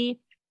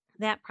maybe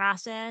that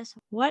process.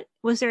 What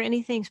was there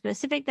anything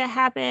specific that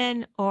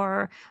happened,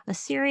 or a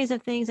series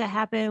of things that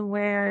happened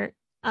where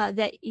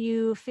that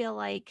you feel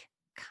like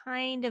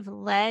kind of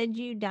led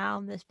you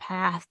down this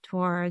path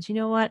towards,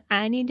 what,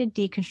 I need to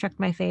deconstruct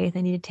my faith.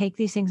 I need to take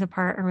these things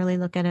apart and really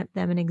look at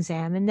them and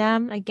examine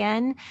them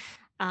again.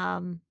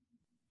 And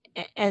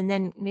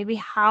then maybe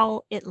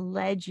how it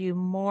led you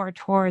more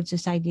towards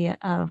this idea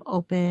of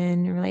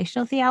open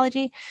relational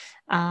theology.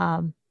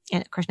 And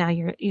of course, now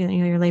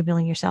you're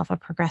labeling yourself a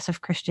progressive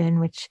Christian,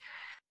 which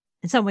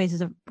in some ways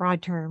is a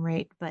broad term,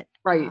 right? But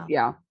right,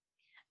 yeah.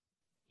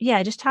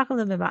 Just talk a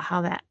little bit about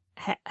how that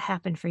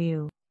happened for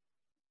you.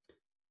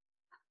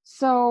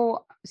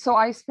 So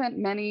I spent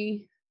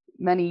many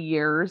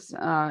years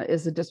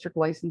as a district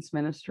licensed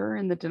minister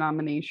in the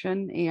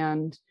denomination,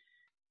 and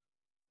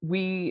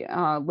we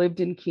lived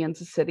in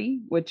Kansas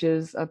City, which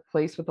is a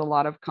place with a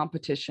lot of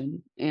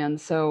competition.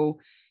 And so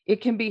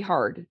it can be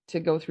hard to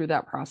go through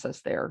that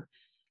process there.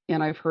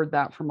 And I've heard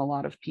that from a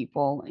lot of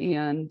people.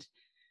 And,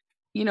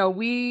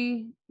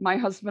 my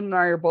husband and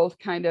I are both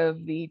kind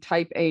of the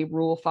type A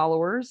rule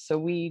followers. So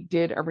we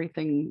did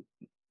everything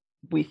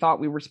we thought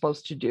we were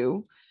supposed to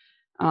do.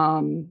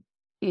 And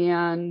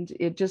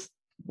it just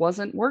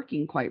wasn't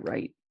working quite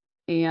right.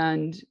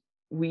 And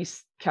we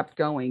kept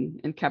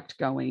going and kept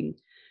going.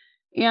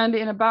 And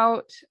in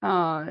about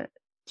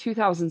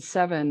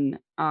 2007,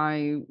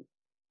 I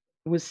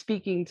was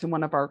speaking to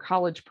one of our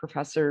college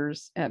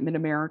professors at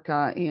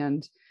Mid-America,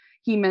 and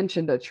he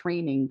mentioned a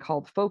training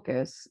called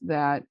Focus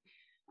that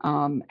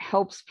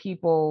helps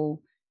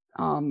people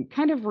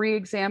kind of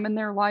re-examine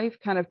their life,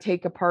 kind of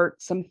take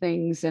apart some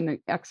things and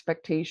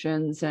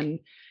expectations and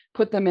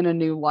put them in a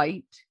new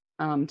light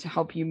to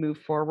help you move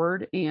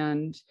forward.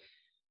 And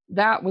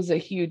that was a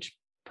huge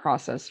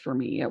process for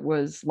me. It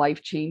was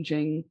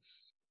life-changing.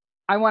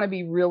 I want to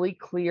be really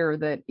clear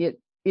that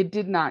it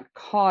did not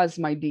cause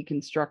my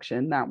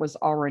deconstruction. That was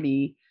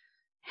already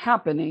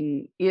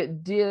happening.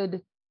 It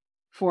did,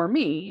 for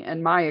me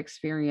and my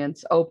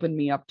experience, open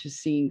me up to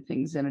seeing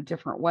things in a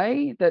different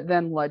way that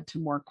then led to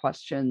more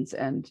questions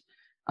and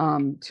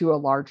to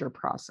a larger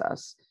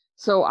process.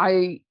 So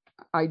I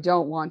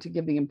don't want to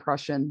give the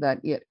impression that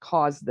it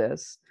caused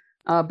this,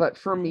 but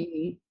for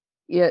me,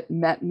 it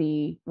met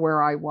me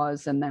where I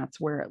was, and that's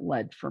where it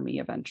led for me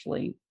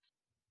eventually.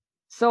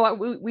 So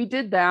we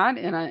did that,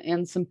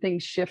 and some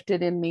things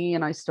shifted in me,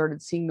 and I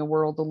started seeing the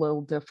world a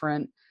little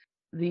different.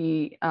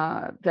 The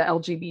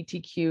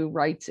LGBTQ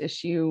rights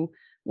issue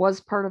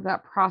was part of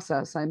that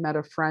process. I met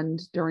a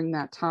friend during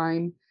that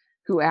time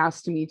who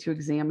asked me to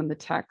examine the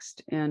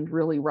text and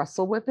really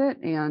wrestle with it.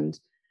 And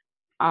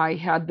I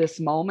had this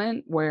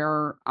moment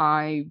where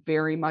I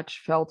very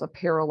much felt a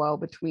parallel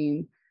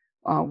between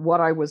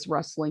what I was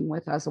wrestling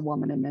with as a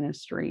woman in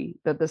ministry,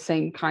 that the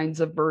same kinds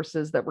of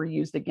verses that were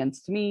used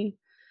against me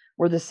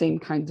were the same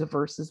kinds of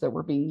verses that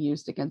were being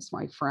used against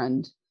my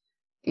friend.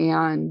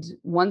 And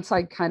once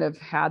I kind of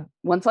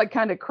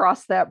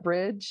crossed that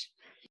bridge,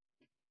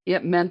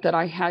 it meant that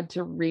I had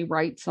to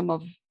rewrite some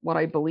of what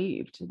I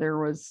believed. There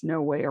was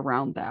no way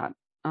around that.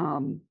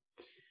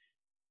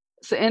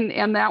 So,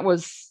 and that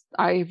was,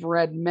 I've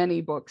read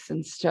many books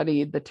and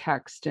studied the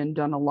text and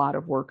done a lot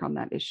of work on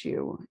that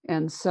issue.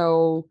 And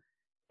so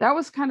that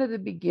was kind of the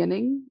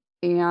beginning.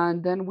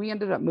 And then we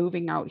ended up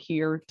moving out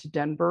here to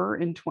Denver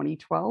in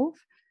 2012.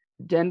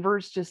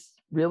 Denver's just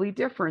really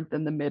different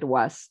than the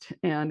Midwest,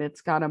 and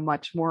it's got a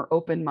much more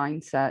open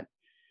mindset.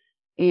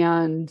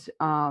 And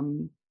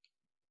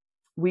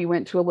we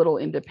went to a little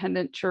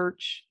independent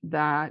church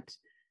that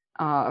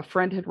a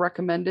friend had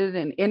recommended,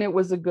 and it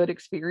was a good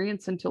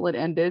experience until it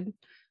ended.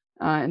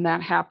 And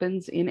that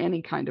happens in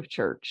any kind of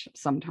church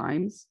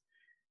sometimes.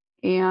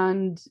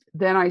 And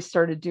then I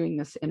started doing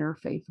this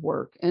interfaith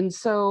work. And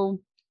so,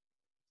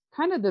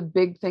 kind of the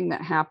big thing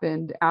that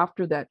happened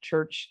after that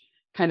church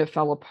kind of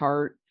fell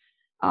apart,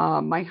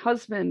 my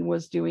husband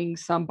was doing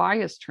some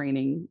bias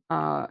training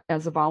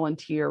as a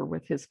volunteer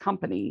with his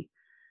company.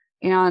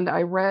 And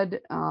I read,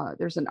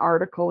 there's an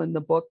article in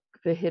the book,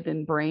 The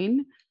Hidden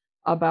Brain,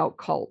 about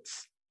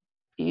cults.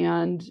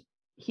 And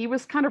he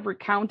was kind of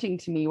recounting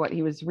to me what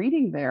he was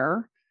reading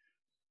there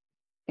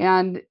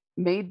and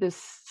made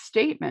this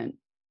statement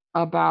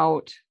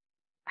about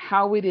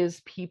how it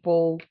is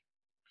people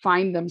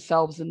find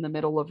themselves in the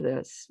middle of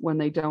this when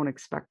they don't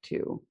expect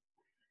to.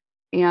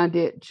 And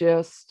it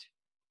just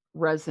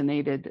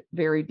resonated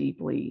very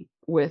deeply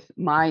with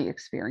my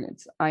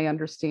experience. I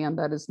understand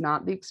that is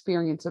not the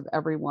experience of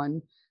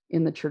everyone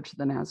in the Church of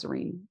the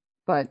Nazarene,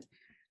 but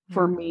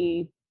for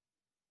me,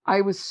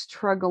 I was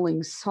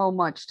struggling so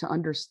much to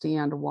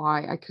understand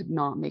why I could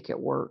not make it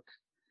work.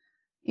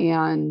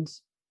 And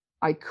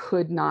I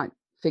could not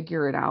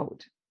figure it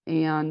out.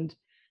 And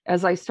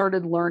as I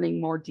started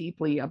learning more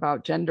deeply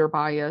about gender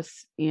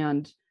bias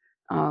and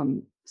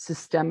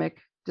systemic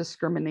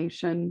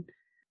discrimination,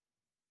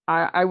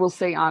 I will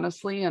say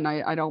honestly, and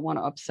I don't want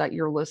to upset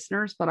your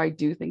listeners, but I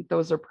do think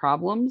those are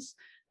problems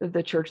that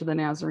the Church of the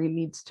Nazarene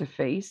needs to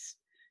face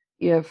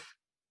if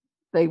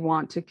they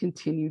want to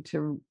continue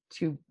to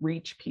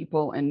reach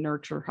people and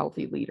nurture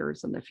healthy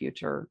leaders in the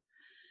future.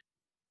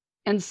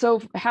 And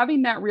so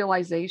having that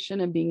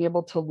realization and being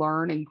able to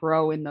learn and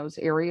grow in those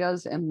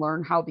areas and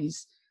learn how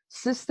these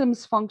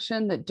systems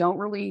function that don't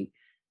really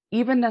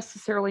even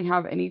necessarily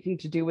have anything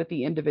to do with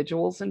the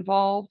individuals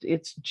involved,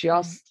 it's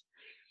just,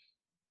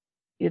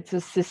 it's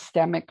a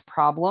systemic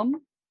problem,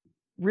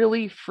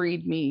 really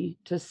freed me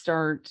to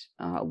start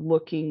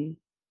looking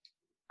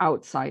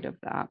outside of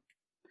that.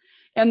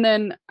 And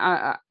then,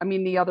 I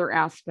mean, the other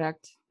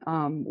aspect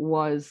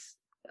was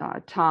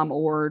Tom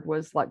Ord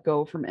was let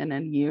go from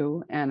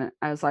NNU. And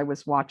as I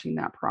was watching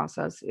that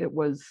process, it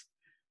was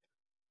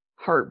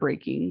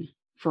heartbreaking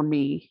for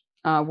me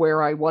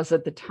where I was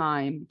at the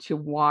time to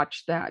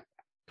watch that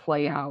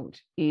play out.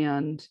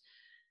 And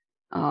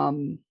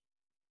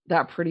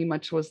that pretty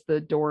much was the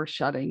door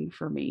shutting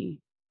for me.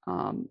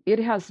 It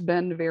has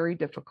been very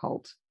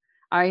difficult.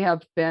 I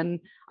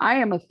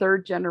am a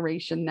third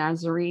generation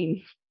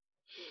Nazarene.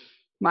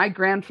 My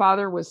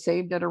grandfather was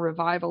saved at a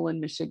revival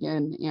in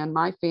Michigan, and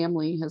my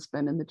family has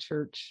been in the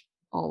church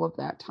all of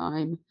that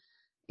time.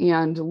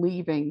 And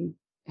leaving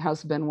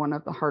has been one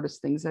of the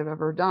hardest things I've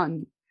ever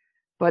done.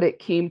 But it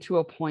came to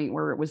a point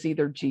where it was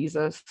either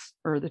Jesus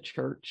or the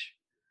church.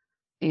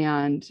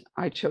 And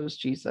I chose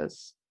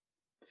Jesus.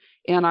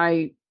 And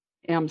I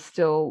am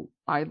still,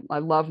 I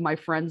love my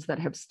friends that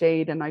have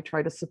stayed, and I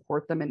try to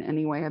support them in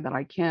any way that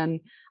I can.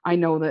 I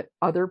know that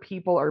other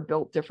people are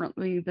built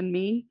differently than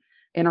me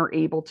and are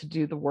able to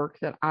do the work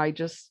that I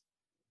just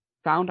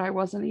found I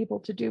wasn't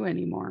able to do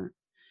anymore.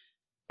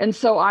 And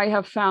so I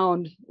have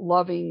found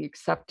loving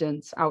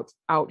acceptance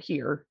out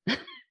here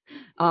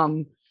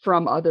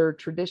from other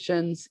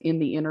traditions in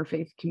the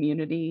interfaith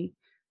community.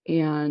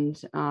 And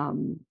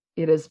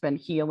it has been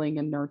healing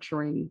and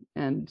nurturing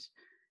and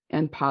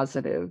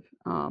positive.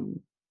 And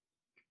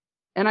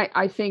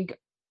I think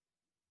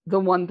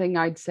the one thing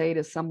I'd say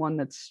to someone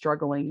that's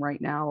struggling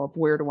right now of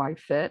where do I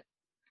fit,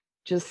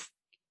 just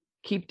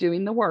keep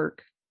doing the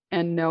work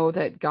and know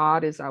that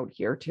God is out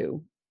here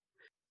too.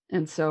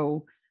 And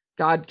so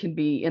God can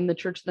be in the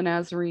Church of the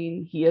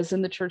Nazarene. He is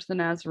in the Church of the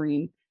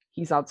Nazarene.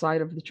 He's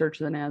outside of the Church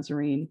of the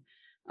Nazarene.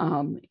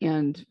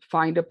 And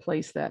find a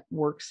place that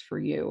works for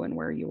you and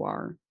where you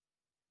are.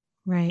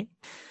 Right.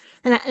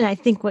 And I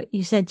think what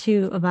you said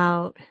too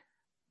about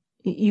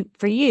you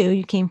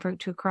came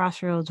to a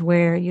crossroads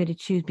where you had to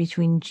choose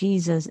between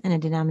Jesus and a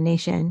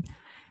denomination,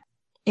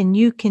 and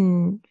you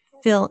can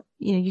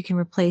you can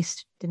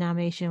replace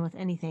denomination with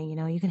anything.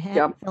 You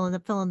can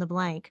fill in the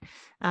blank.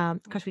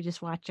 Of course, we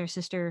just watched our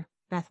sister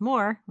Beth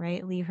Moore,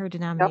 right, leave her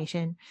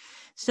denomination. Yep.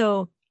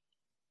 So,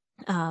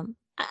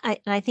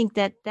 I think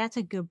that's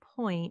a good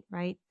point,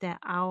 right? That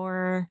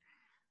our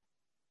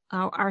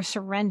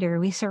surrender,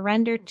 we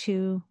surrender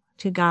to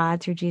God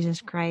through Jesus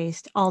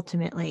Christ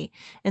ultimately.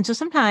 And so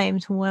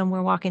sometimes when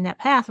we're walking that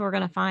path, we're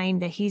going to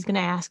find that he's going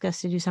to ask us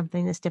to do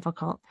something that's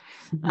difficult.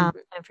 And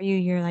for you,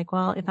 you're like,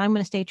 well, if I'm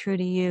going to stay true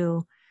to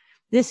you,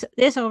 this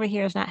over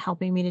here is not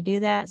helping me to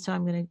do that. So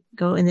I'm going to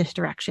go in this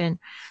direction.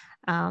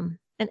 And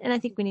I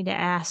think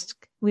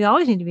we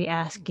always need to be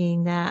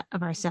asking that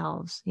of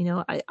ourselves.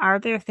 Are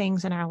there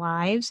things in our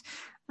lives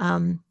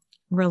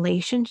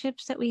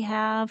relationships that we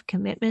have,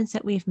 commitments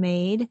that we've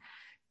made,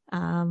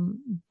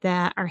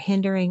 that are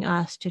hindering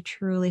us to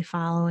truly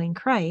following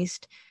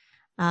Christ.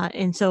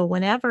 And so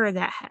whenever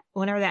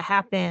that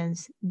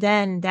happens,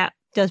 then that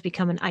does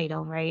become an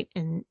idol, right?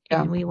 Yeah.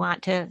 And we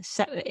want to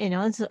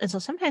and so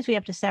sometimes we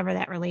have to sever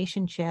that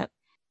relationship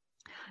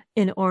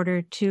in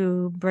order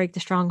to break the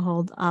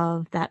stronghold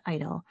of that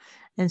idol.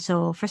 And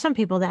so for some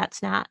people,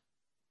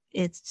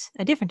 it's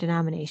a different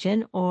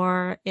denomination,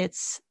 or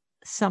it's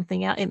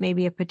something else. It may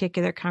be a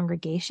particular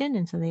congregation,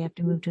 and so they have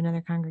to move to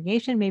another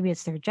congregation. Maybe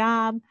it's their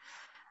job.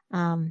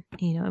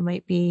 It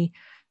might be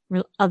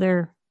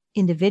other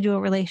individual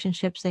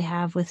relationships they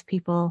have with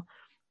people,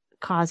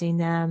 causing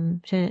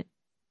them to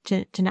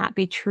not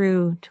be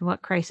true to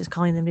what Christ is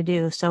calling them to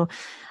do. So,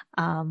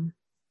 and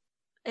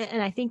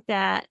I think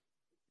that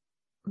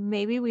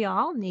maybe we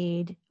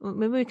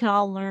can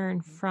all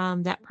learn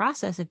from that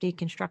process of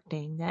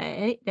deconstructing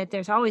that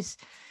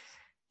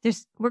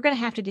we're going to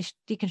have to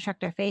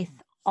deconstruct our faith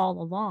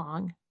all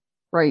along,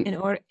 Right. in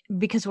order,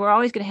 because we're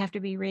always going to have to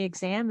be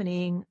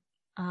re-examining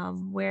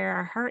where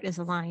our heart is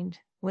aligned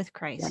with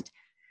Christ.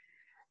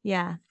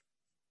 Yeah.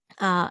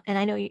 And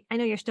I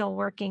know you're still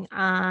working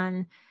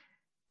on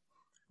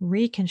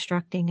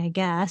reconstructing, I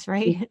guess,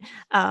 right?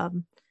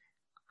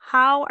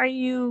 How are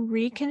you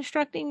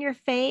reconstructing your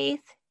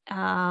faith?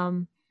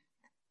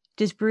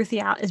 Is Brew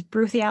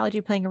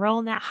Theology playing a role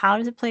in that? How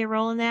does it play a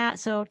role in that?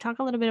 So talk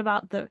a little bit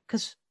about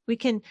because we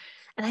can,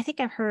 and I think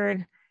I've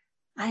heard,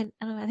 I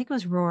don't know, I think it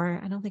was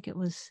Rohr. I don't think it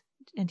was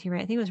NT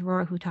Wright. I think it was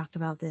Rohr who talked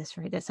about this,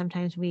 right? That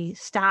sometimes we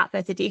stop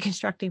at the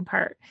deconstructing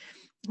part.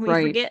 We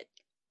forget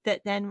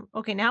that then,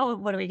 okay, now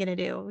what are we going to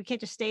do? We can't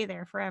just stay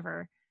there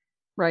forever.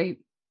 Right.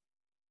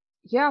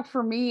 Yeah,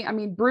 for me, I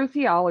mean, Brew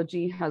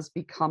Theology has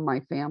become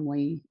my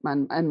family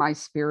and my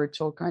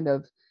spiritual kind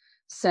of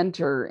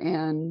center.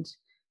 And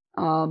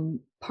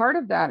part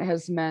of that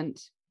has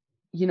meant,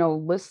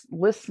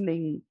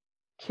 listening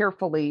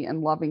carefully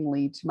and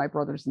lovingly to my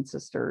brothers and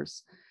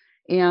sisters.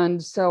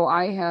 And so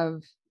I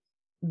have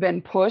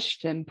been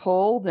pushed and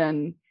pulled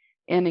and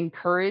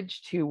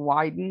encouraged to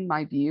widen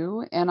my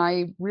view. And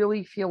I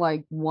really feel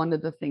like one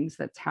of the things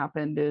that's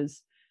happened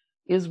is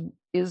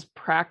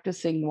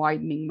practicing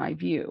widening my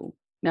view.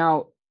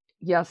 Now,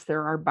 yes,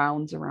 there are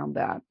bounds around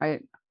that. I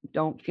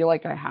don't feel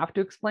like I have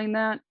to explain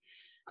that.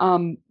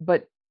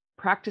 But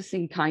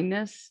practicing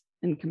kindness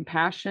and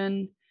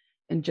compassion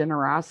and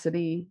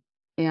generosity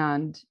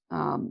and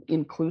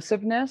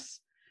inclusiveness,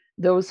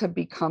 those have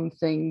become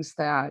things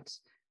that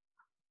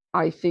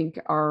I think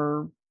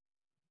are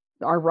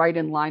right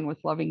in line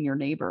with loving your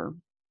neighbor.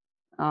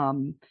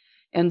 And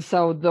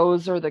so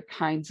those are the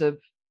kinds of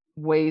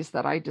ways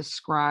that I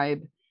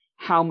describe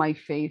how my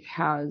faith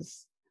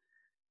has,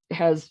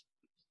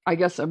 I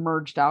guess,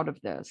 emerged out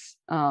of this.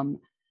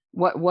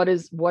 What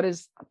is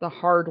the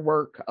hard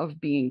work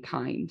of being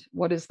kind?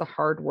 What is the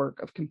hard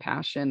work of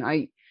compassion?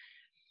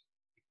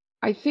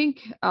 I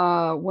think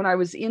when I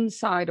was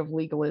inside of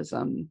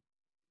legalism,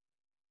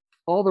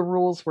 all the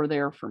rules were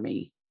there for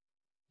me.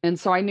 And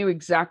so I knew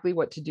exactly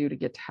what to do to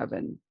get to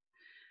heaven.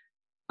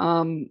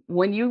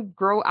 When you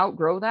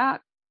outgrow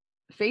that,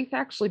 faith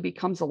actually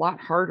becomes a lot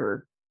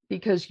harder,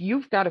 because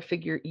you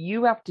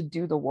have to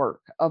do the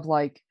work of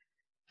like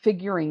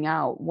figuring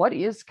out what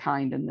is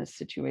kind in this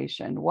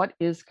situation, what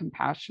is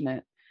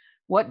compassionate,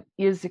 what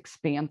is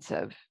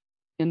expansive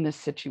in this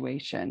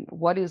situation,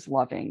 what is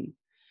loving.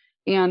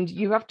 And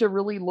you have to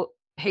really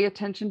pay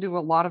attention to a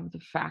lot of the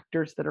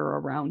factors that are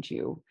around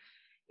you.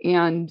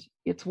 And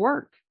it's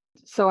work.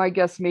 So I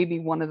guess maybe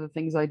one of the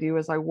things I do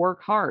is I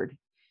work hard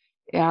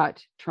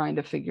at trying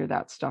to figure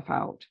that stuff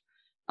out,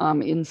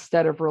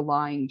 instead of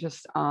relying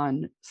just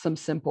on some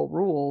simple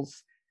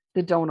rules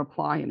that don't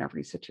apply in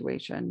every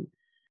situation.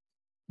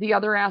 The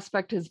other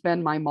aspect has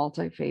been my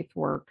multi-faith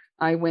work.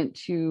 I went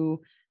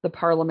to the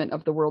Parliament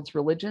of the World's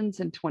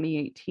Religions in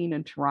 2018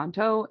 in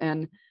Toronto,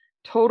 and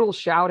total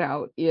shout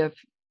out if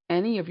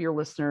any of your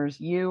listeners,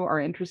 you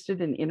are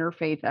interested in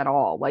interfaith at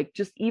all, like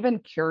just even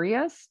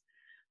curious,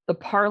 the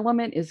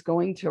Parliament is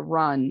going to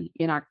run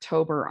in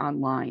October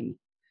online.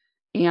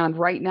 And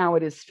right now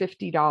it is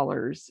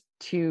 $50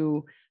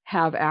 to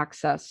have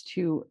access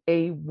to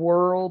a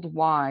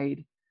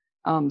worldwide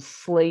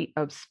slate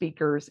of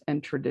speakers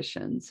and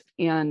traditions.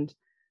 And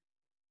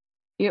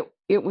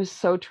it was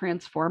so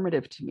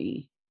transformative to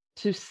me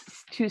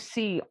to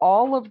see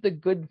all of the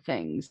good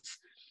things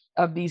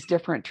of these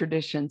different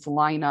traditions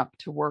line up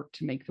to work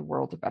to make the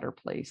world a better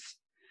place.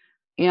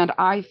 And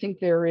I think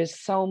there is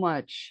so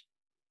much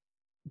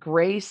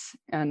grace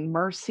and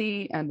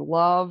mercy and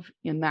love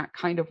in that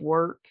kind of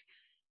work.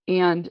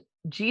 And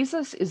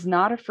Jesus is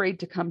not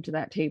afraid to come to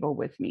that table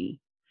with me.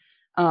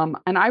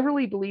 And I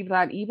really believe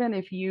that even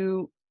if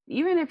you're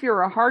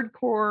a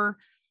hardcore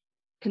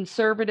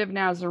conservative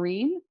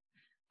Nazarene,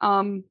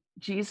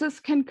 Jesus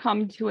can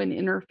come to an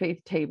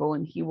interfaith table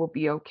and he will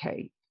be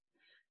okay.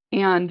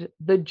 And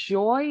the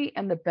joy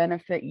and the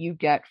benefit you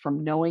get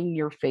from knowing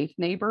your faith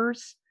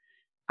neighbors,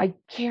 I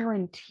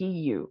guarantee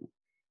you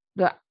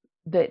that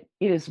it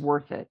is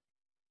worth it.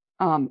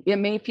 It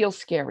may feel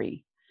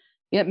scary.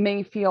 It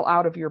may feel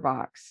out of your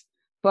box,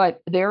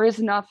 but there is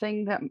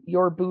nothing that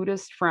your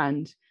Buddhist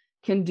friend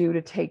can do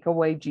to take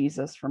away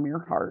Jesus from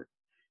your heart.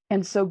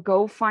 And so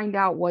go find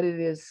out what it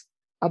is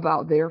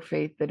about their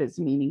faith that is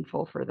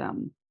meaningful for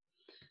them.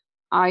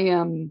 I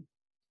am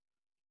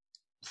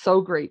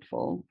so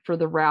grateful for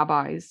the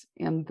rabbis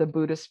and the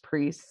Buddhist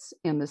priests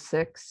and the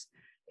Sikhs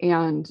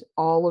and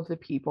all of the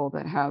people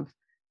that have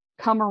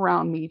come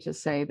around me to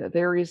say that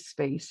there is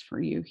space for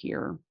you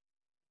here.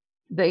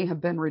 They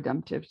have been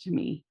redemptive to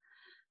me.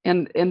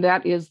 And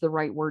that is the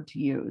right word to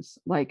use.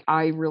 Like,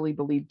 I really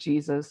believe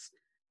Jesus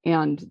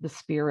and the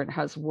Spirit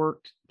has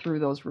worked through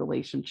those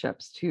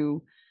relationships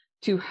to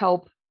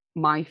help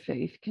my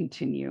faith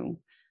continue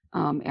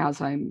as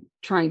I'm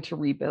trying to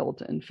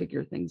rebuild and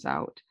figure things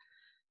out.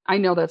 I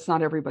know that's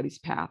not everybody's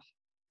path,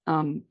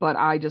 but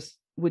I just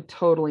would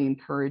totally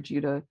encourage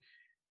you to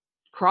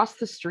cross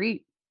the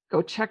street,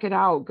 go check it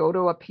out, go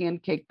to a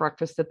pancake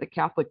breakfast at the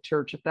Catholic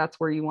Church if that's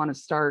where you want to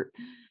start,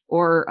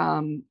 or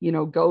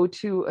go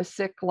to a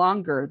Sikh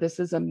langar. This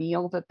is a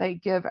meal that they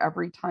give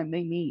every time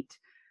they meet.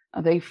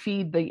 They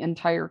feed the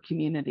entire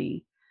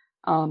community.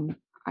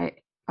 I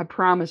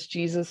promise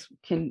Jesus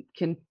can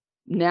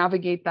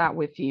navigate that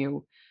with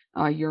you.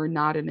 You're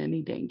not in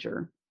any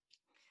danger.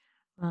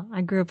 Well,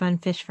 I grew up on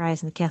fish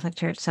fries in the Catholic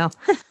Church, so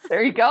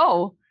there you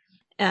go.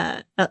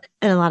 And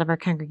a lot of our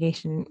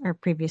congregation are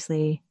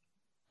previously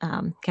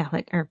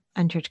Catholic or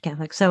unchurched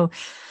Catholic. So,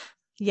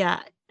 yeah,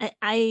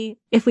 I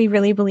if we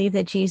really believe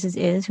that Jesus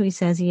is who he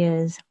says he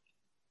is,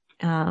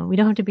 we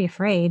don't have to be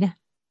afraid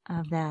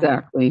of that.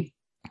 Exactly.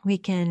 We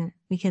can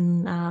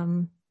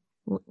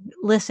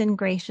listen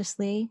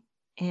graciously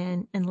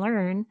and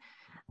learn.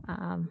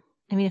 I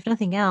mean, if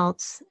nothing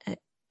else,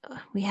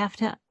 we have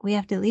to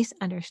at least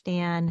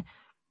understand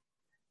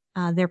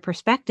their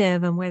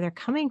perspective and where they're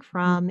coming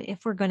from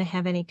if we're going to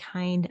have any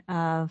kind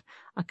of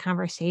a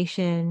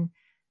conversation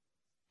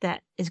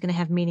that is going to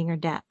have meaning or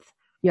depth.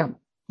 Yeah.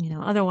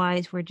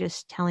 Otherwise we're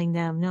just telling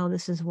them, no,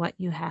 this is what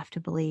you have to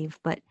believe.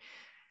 But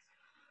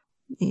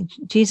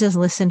Jesus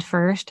listened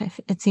first,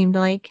 it seemed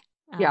like,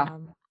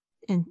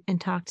 and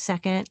talked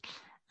second.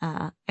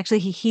 Actually,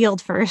 he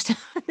healed first,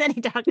 then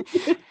he talked,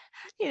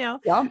 Yeah.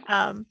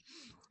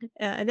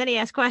 And then he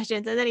asked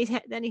questions, and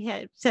then he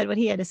had said what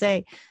he had to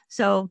say.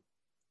 So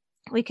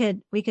we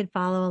could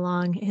follow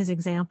along his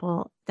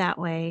example that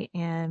way,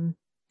 and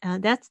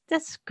that's a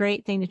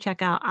great thing to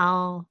check out.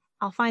 I'll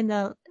find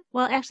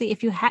actually,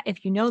 if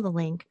you know the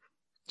link,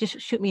 just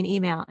shoot me an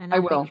email and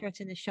I'll make sure it's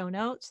in the show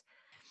notes.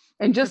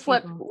 And just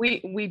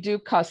we do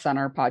cuss on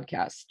our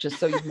podcast, just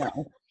so you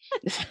know.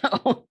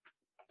 So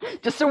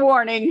just a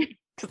warning,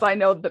 because I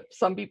know that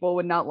some people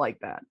would not like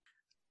that.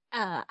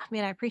 I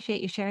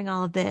appreciate you sharing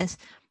all of this.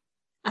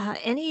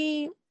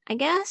 Any, I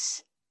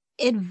guess,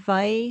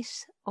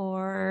 advice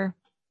or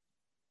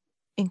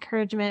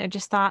encouragement or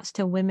just thoughts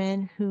to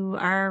women who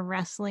are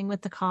wrestling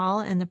with the call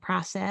and the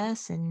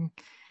process? And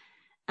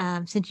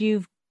since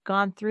you've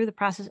gone through the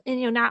process,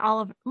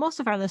 and most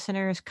of our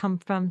listeners come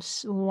from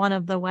one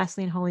of the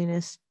Wesleyan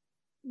Holiness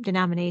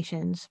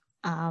denominations,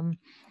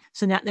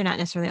 so they're not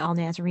necessarily all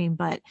Nazarene,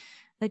 but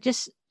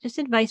just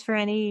advice for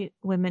any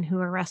women who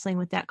are wrestling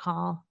with that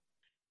call.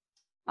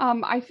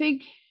 I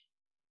think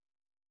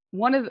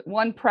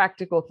one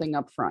practical thing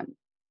up front: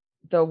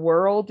 the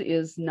world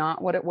is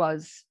not what it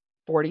was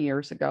 40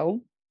 years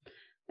ago.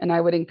 And I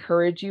would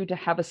encourage you to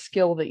have a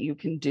skill that you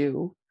can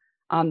do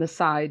on the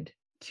side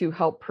to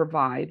help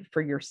provide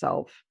for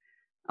yourself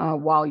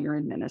while you're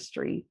in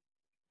ministry.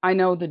 I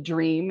know the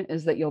dream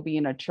is that you'll be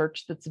in a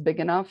church that's big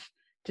enough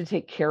to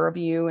take care of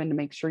you and to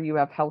make sure you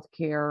have health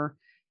care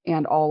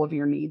and all of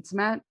your needs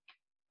met.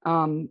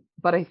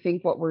 But I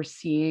think what we're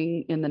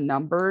seeing in the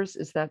numbers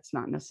is that's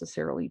not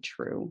necessarily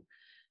true.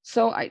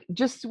 So I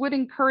just would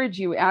encourage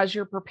you, as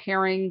you're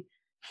preparing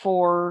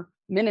for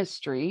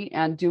ministry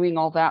and doing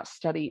all that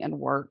study and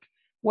work,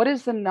 what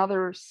is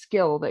another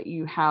skill that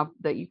you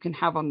can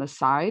have on the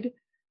side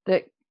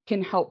that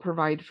can help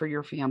provide for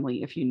your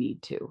family if you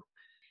need to?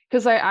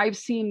 Because I've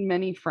seen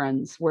many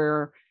friends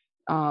where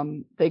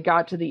they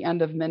got to the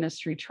end of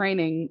ministry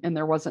training and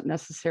there wasn't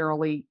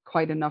necessarily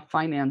quite enough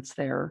finance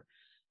there,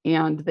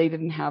 and they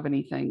didn't have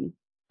anything,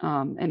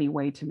 any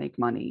way to make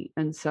money.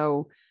 And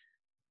so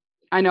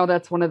I know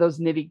that's one of those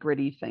nitty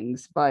gritty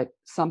things, but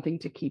something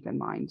to keep in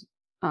mind,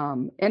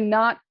 and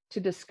not to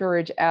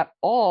discourage at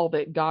all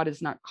that God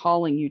is not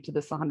calling you to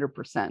this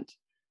 100%.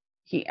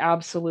 He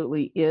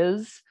absolutely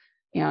is,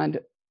 and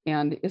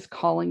is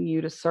calling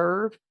you to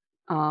serve.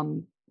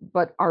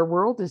 But our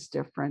world is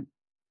different.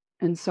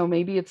 And so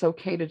maybe it's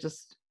okay to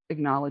just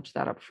acknowledge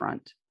that up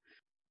front.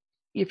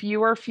 If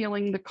you are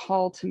feeling the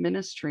call to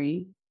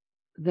ministry,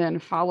 then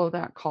follow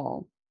that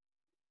call.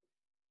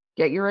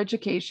 Get your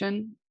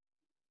education.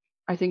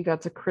 I think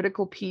that's a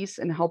critical piece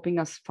in helping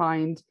us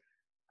find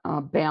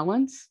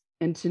balance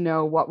and to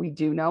know what we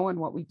do know and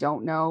what we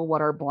don't know,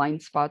 what our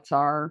blind spots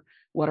are,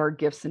 what our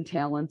gifts and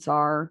talents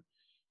are.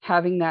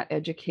 Having that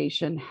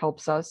education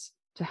helps us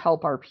to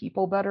help our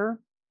people better.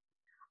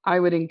 I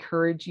would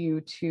encourage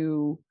you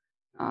to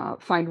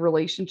find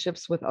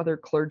relationships with other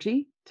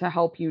clergy to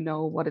help you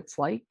know what it's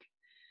like,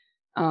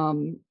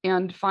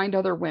 and find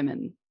other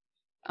women.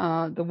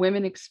 The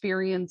women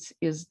experience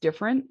is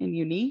different and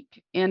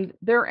unique, and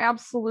there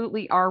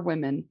absolutely are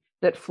women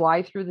that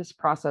fly through this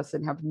process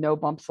and have no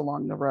bumps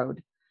along the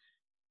road.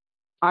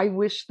 I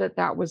wish that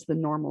that was the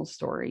normal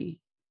story,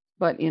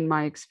 but in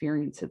my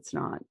experience, it's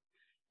not.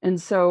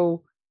 And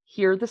so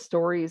hear the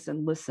stories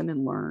and listen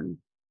and learn.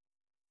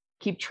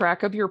 Keep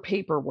track of your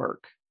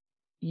paperwork,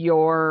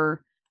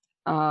 your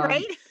um,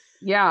 Right?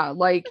 yeah,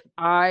 like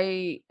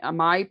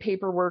my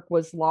paperwork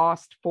was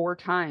lost 4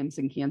 times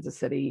in Kansas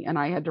City, and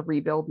I had to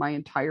rebuild my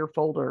entire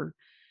folder,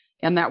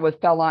 and that was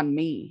fell on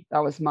me.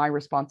 That was my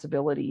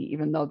responsibility,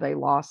 even though they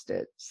lost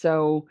it.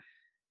 So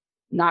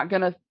not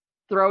gonna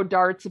throw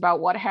darts about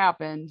what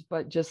happened,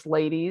 but just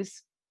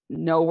ladies,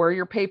 know where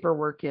your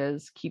paperwork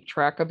is, keep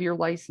track of your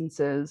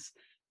licenses,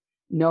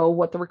 know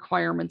what the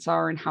requirements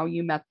are and how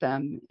you met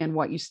them and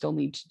what you still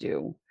need to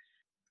do.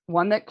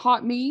 One that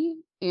caught me,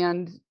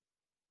 and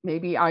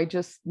maybe I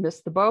just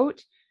missed the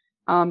boat.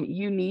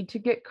 You need to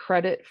get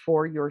credit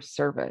for your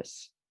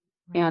service.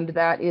 Right. And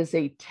that is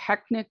a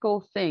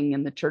technical thing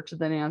in the Church of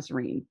the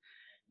Nazarene.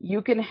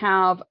 You can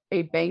have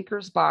a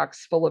banker's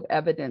box full of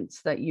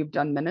evidence that you've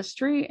done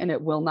ministry, and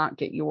it will not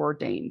get you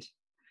ordained.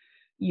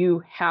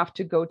 You have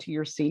to go to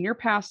your senior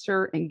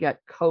pastor and get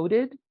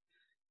coded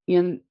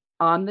in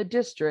on the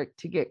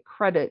district to get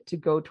credit to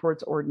go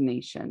towards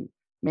ordination.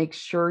 Make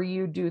sure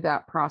you do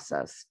that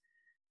process.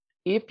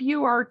 If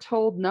you are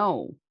told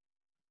no,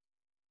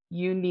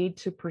 you need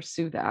to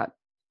pursue that.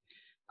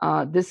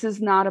 This is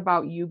not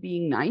about you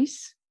being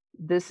nice.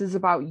 This is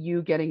about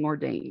you getting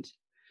ordained.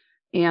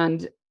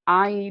 And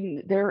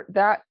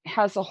that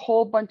has a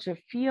whole bunch of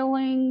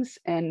feelings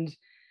and,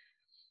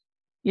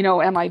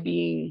 am I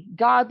being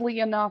godly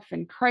enough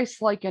and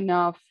Christ-like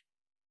enough?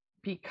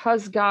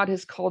 Because God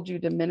has called you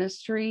to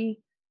ministry,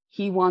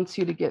 he wants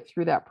you to get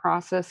through that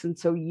process. And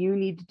so you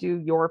need to do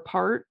your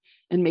part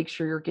and make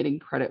sure you're getting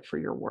credit for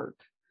your work.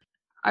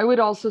 I would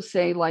also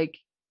say, like,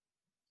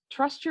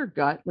 trust your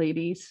gut,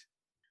 ladies.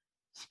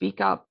 Speak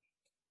up.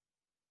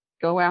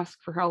 Go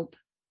ask for help.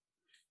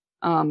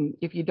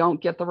 If you don't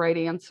get the right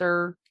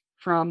answer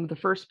from the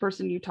first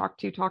person you talk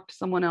to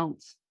someone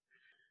else.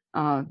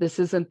 This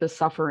isn't the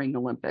suffering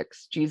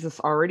Olympics. Jesus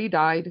already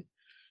died.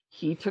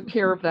 He took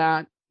care of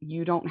that.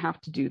 You don't have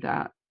to do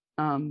that.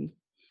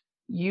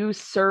 You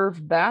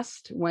serve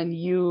best when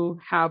you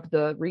have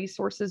the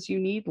resources you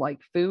need,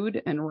 like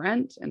food and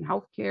rent and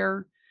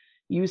healthcare.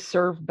 You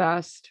serve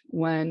best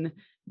when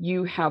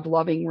you have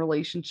loving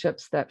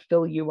relationships that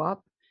fill you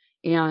up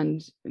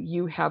and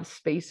you have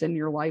space in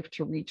your life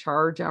to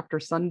recharge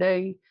after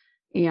Sunday,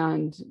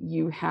 and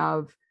you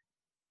have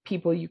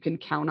people you can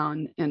count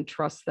on and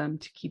trust them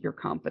to keep your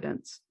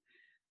confidence.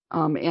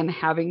 And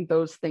having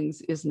those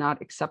things is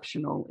not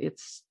exceptional.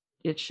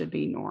 It should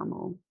be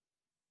normal.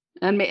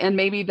 And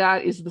maybe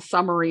that is the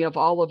summary of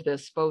all of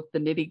this, both the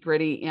nitty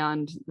gritty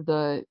and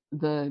the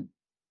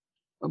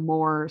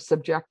more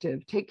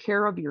subjective. Take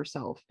care of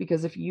yourself,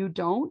 because if you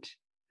don't,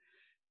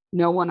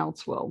 no one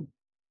else will.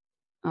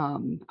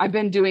 I've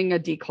been doing a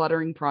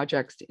decluttering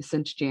project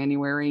since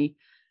January,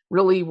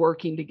 really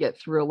working to get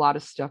through a lot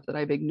of stuff that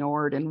I've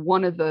ignored. And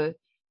one of the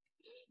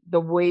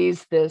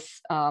ways this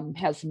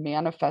has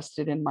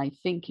manifested in my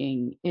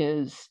thinking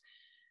is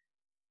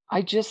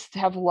I just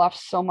have left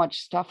so much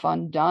stuff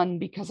undone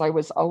because I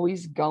was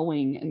always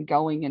going and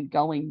going and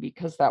going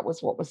because that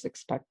was what was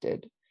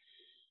expected.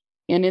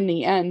 And in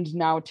the end,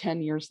 now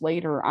 10 years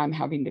later, I'm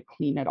having to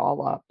clean it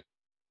all up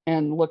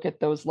and look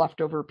at those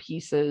leftover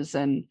pieces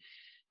and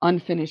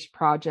unfinished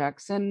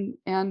projects and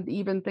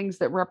even things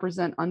that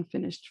represent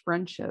unfinished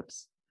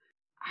friendships.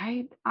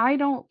 I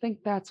don't think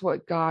that's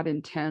what God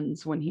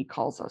intends when he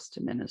calls us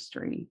to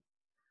ministry.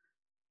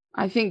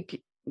 I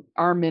think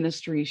our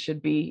ministry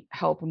should be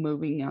help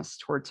moving us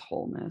towards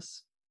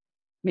wholeness.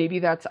 Maybe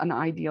that's an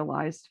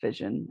idealized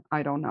vision.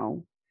 I don't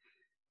know.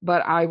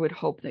 But I would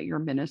hope that your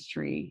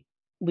ministry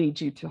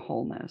leads you to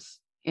wholeness.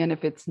 And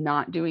if it's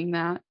not doing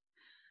that,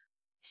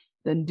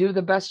 then do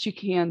the best you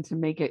can to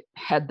make it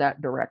head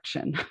that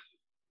direction.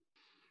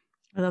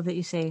 I love that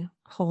you say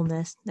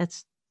wholeness.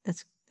 That's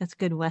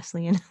good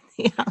Wesleyan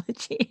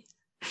theology.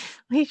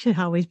 We should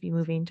always be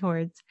moving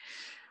towards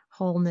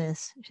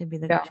wholeness. Should be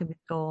the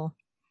goal.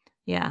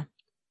 Yeah.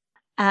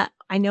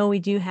 I know we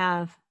do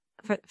have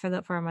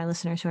for my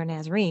listeners who are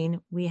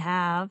Nazarene, we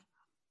have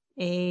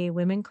a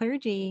women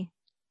clergy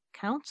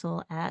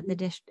council at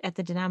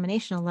the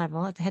denominational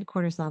level, at the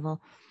headquarters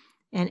level,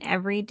 and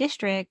every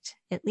district,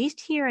 at least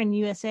here in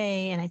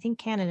USA and I think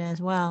Canada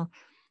as well,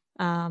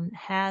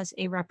 has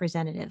a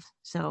representative.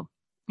 So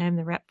I'm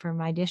the rep for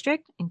my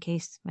district, in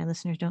case my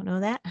listeners don't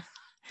know that.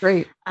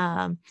 Great.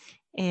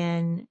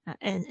 And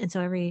so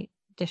every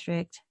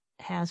district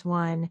has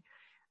one.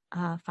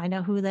 Find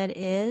out who that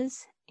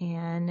is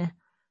and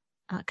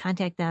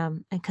contact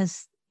them,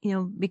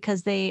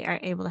 because they are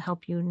able to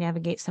help you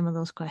navigate some of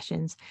those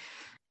questions.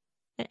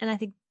 And I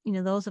think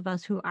those of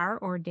us who are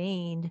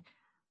ordained,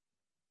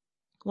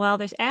 Well,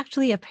 there's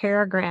actually a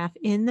paragraph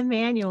in the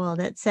manual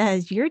that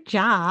says your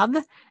job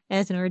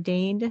as an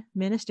ordained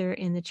minister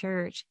in the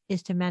church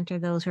is to mentor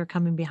those who are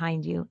coming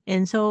behind you.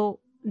 And so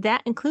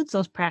that includes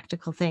those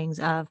practical things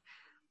of,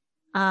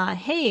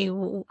 hey,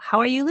 how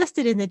are you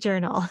listed in the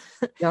journal?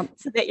 Yep.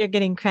 So that you're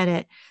getting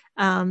credit.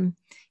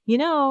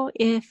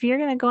 If you're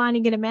going to go on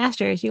and get a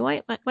master's, you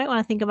might want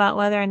to think about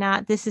whether or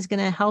not this is going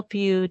to help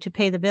you to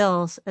pay the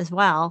bills as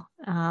well,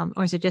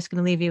 or is it just going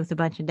to leave you with a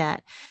bunch of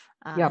debt?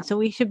 Yep. So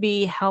we should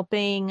be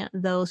helping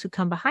those who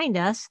come behind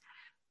us,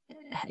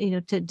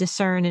 to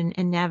discern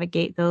and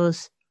navigate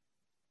those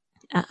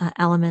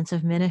elements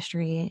of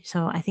ministry.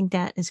 So I think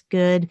that is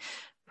good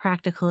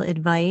practical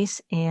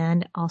advice,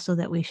 and also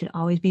that we should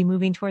always be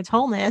moving towards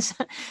wholeness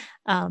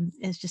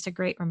is just a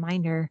great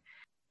reminder.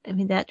 I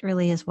mean, that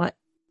really is what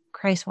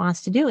Christ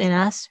wants to do in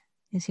us,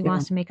 is he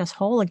wants to make us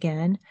whole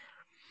again.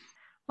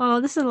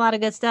 Well, this is a lot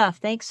of good stuff.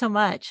 Thanks so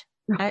much.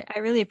 I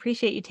really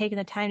appreciate you taking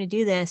the time to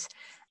do this.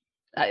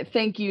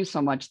 Thank you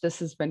so much. This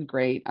has been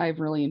great. I've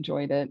really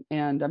enjoyed it.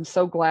 And I'm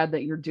so glad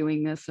that you're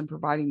doing this and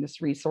providing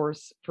this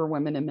resource for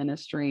women in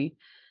ministry.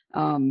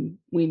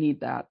 We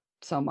need that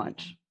so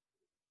much.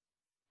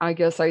 I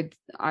guess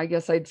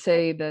I'd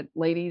say that,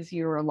 ladies,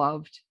 you are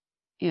loved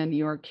and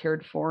you are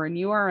cared for and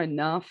you are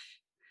enough.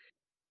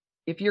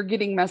 If you're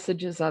getting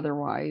messages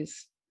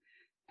otherwise,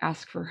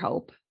 ask for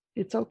help.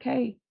 It's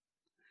okay.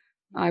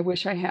 I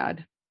wish I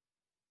had.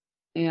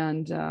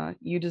 And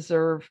you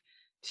deserve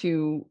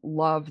to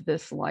love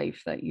this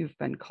life that you've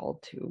been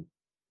called to.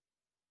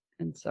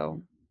 And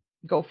so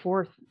go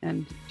forth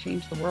and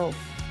change the world.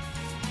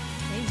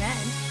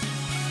 Amen.